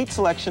our complete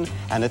selection,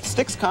 and at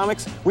Styx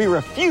Comics, we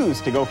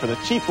refuse to go for the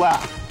cheap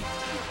laugh.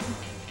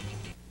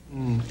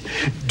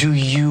 Do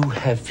you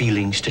have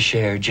feelings to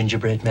share,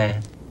 Gingerbread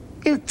Man?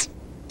 It's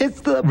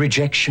the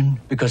rejection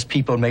because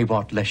people may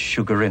want less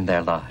sugar in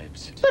their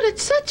lives. But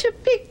it's such a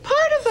big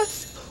part of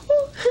us.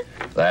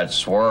 That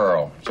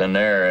swirl, it's in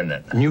there, isn't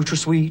it?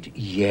 Nutrasweet?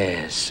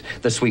 Yes.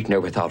 The sweetener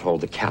without all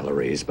the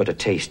calories, but a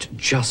taste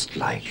just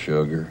like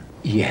sugar.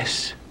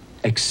 Yes.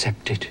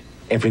 Accept it.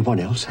 Everyone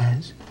else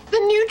has. The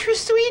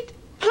Nutrasweet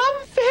Plum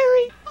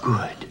Fairy.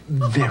 Good.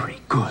 Very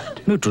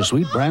good.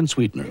 Nutrasweet brand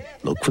sweetener.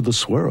 Look for the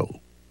swirl.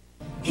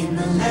 In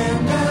the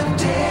land of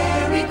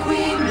Dairy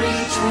Queen, we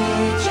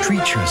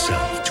Treat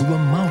yourself to a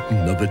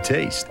mountain of a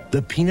taste.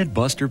 The Peanut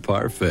Buster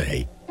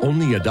Parfait,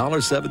 only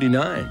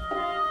 $1.79.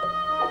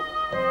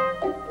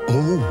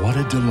 Oh, what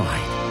a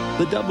delight.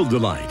 The Double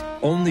Delight,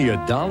 only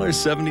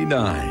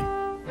 $1.79.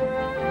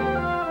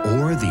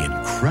 Or the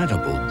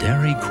incredible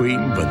Dairy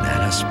Queen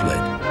Banana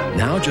Split,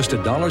 now just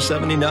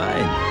 $1.79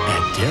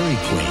 at Dairy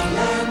Queen.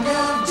 Land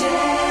of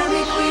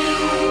Dairy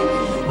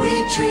Queen, we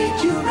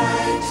treat you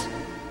right.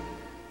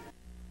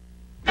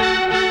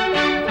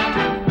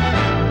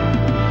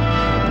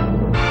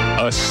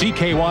 A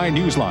CKY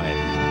Newsline.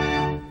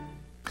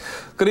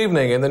 Good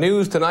evening. In the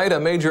news tonight, a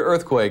major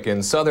earthquake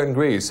in southern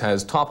Greece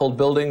has toppled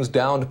buildings,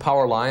 downed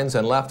power lines,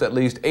 and left at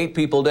least 8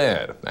 people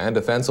dead. And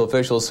defense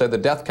officials said the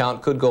death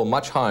count could go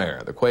much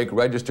higher. The quake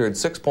registered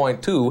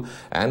 6.2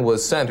 and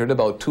was centered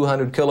about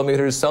 200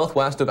 kilometers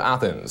southwest of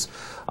Athens.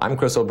 I'm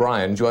Chris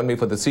O'Brien. Join me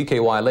for the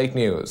CKY Late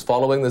News,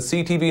 following the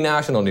CTV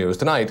National News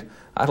tonight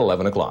at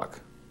 11 o'clock.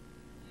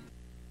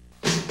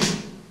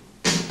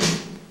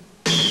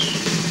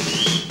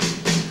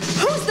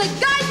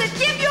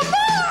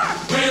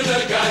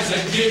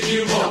 That give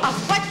you more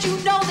of what you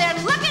know they're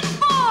looking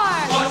for.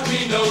 What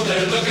we know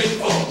they're looking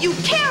for. You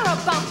care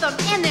about them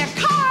in their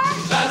car.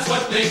 That's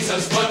what makes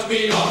us what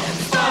we are.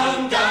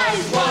 Fun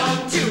guys,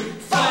 1, 2.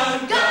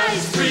 Fun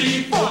guys,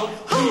 3, 4.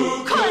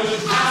 Who could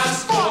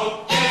ask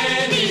for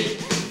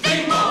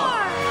anything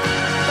more?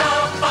 The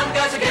fun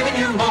guys are giving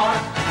you more.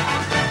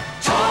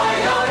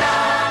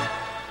 Toyota.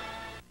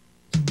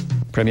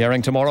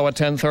 Premiering tomorrow at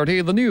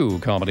 10:30, the new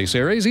comedy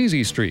series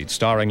Easy Street,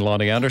 starring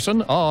Lonnie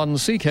Anderson on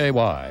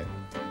CKY.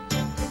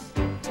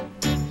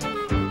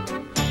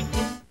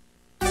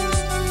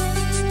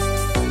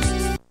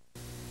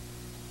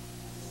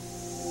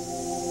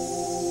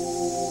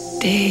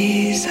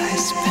 Days I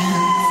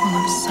spent full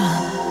of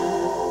sun.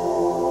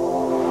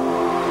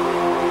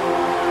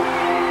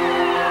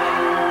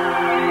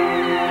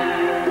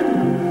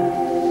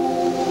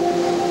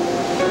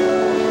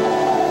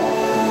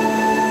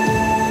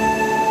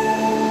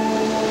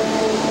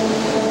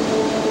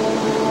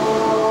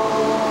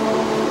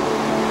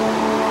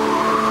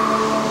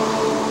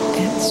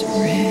 It's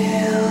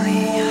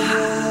really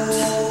hot.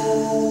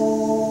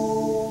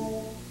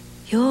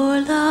 Your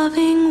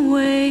loving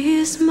way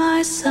is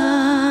my sunshine,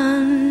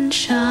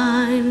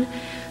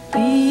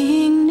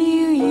 being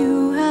near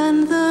you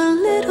and the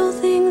little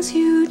things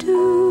you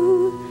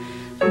do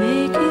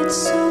make it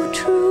so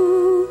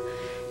true.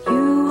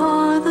 You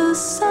are the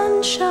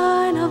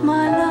sunshine of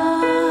my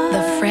life.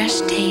 The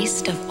fresh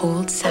taste of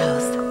Old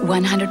South,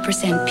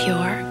 100%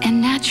 pure and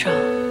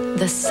natural.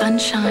 The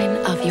sunshine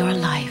of your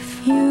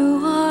life.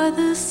 You are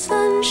the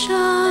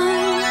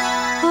sunshine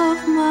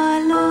of my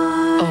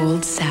life.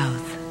 Old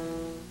South.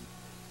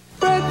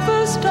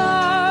 Breakfast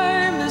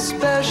time is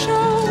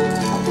special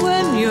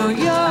when you're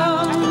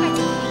young.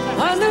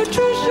 A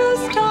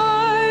nutritious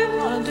time,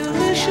 a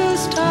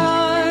delicious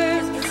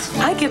time.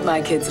 I give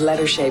my kids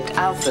letter-shaped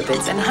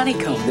alphabets and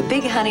honeycomb, the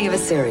big honey of a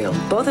cereal.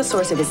 Both a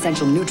source of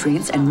essential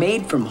nutrients and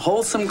made from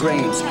wholesome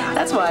grains.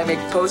 That's why I make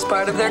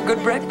postpartum their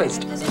good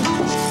breakfast.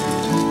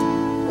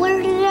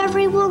 Where did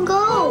everyone go?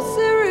 Oh,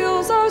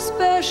 cereals are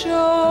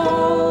special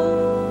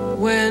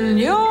when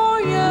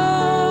you're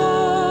young.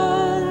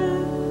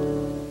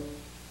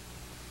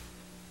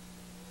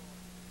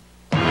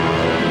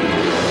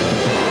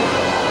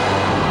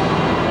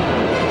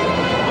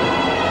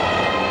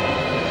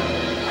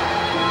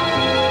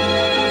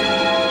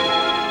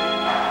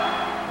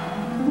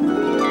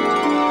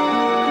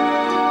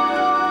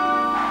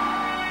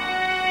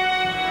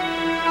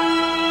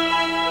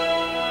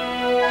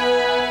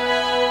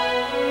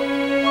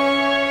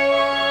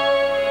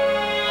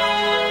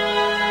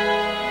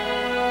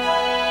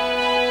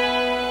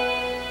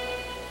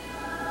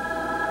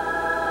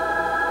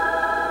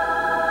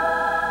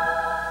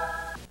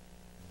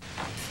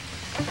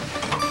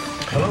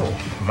 Hello,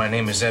 my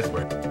name is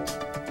Edward.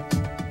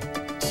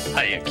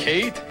 Hiya,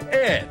 Kate.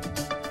 Ed.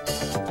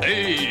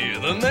 Hey,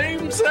 the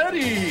name's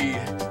Eddie.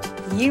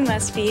 You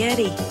must be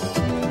Eddie.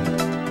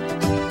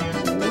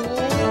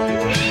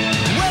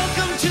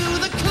 Welcome to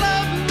the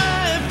club,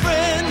 my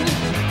friend.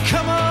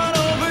 Come on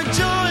over,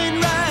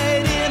 join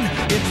right in.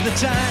 It's the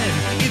time,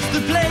 it's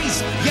the place.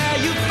 Yeah,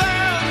 you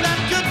found that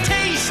good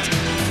taste.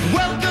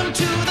 Welcome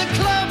to the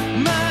club,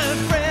 my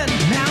friend.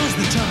 Now's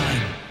the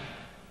time.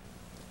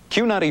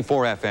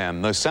 Q94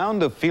 FM, the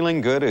sound of feeling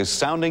good is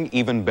sounding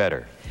even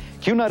better.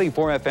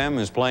 Q94 FM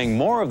is playing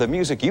more of the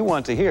music you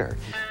want to hear.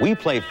 We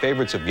play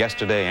favorites of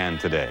yesterday and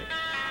today.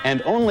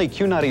 And only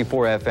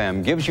Q94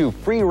 FM gives you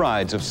free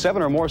rides of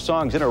 7 or more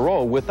songs in a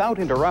row without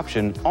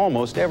interruption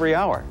almost every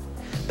hour.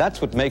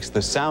 That's what makes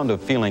the sound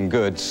of feeling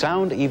good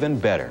sound even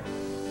better.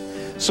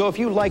 So if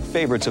you like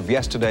favorites of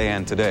yesterday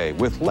and today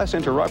with less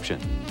interruption,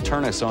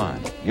 turn us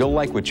on. You'll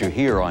like what you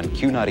hear on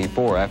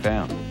Q94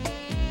 FM.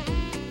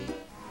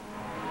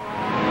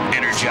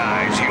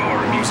 Energize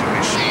your music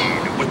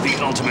machine with the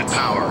ultimate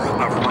power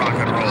of rock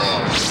and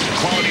roll.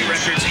 Quality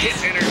Records hit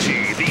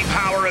energy, the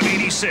power of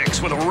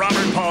 86 with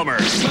Robert Palmer.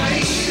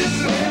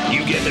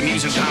 You get the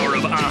music power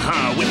of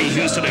Aha, Whitney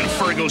Houston and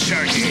Fergal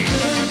Sharkey.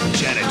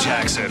 Janet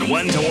Jackson,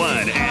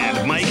 1-to-1,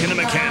 and Mike and the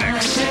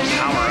Mechanics.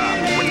 Power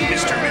up with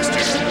Mr. Mister.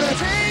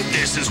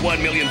 This is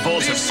 1 million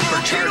volts of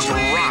supercharged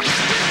rock.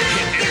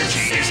 Hit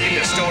energy is in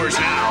the stores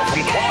now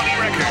from Quality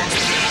Records,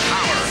 the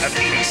power of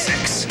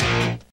 86.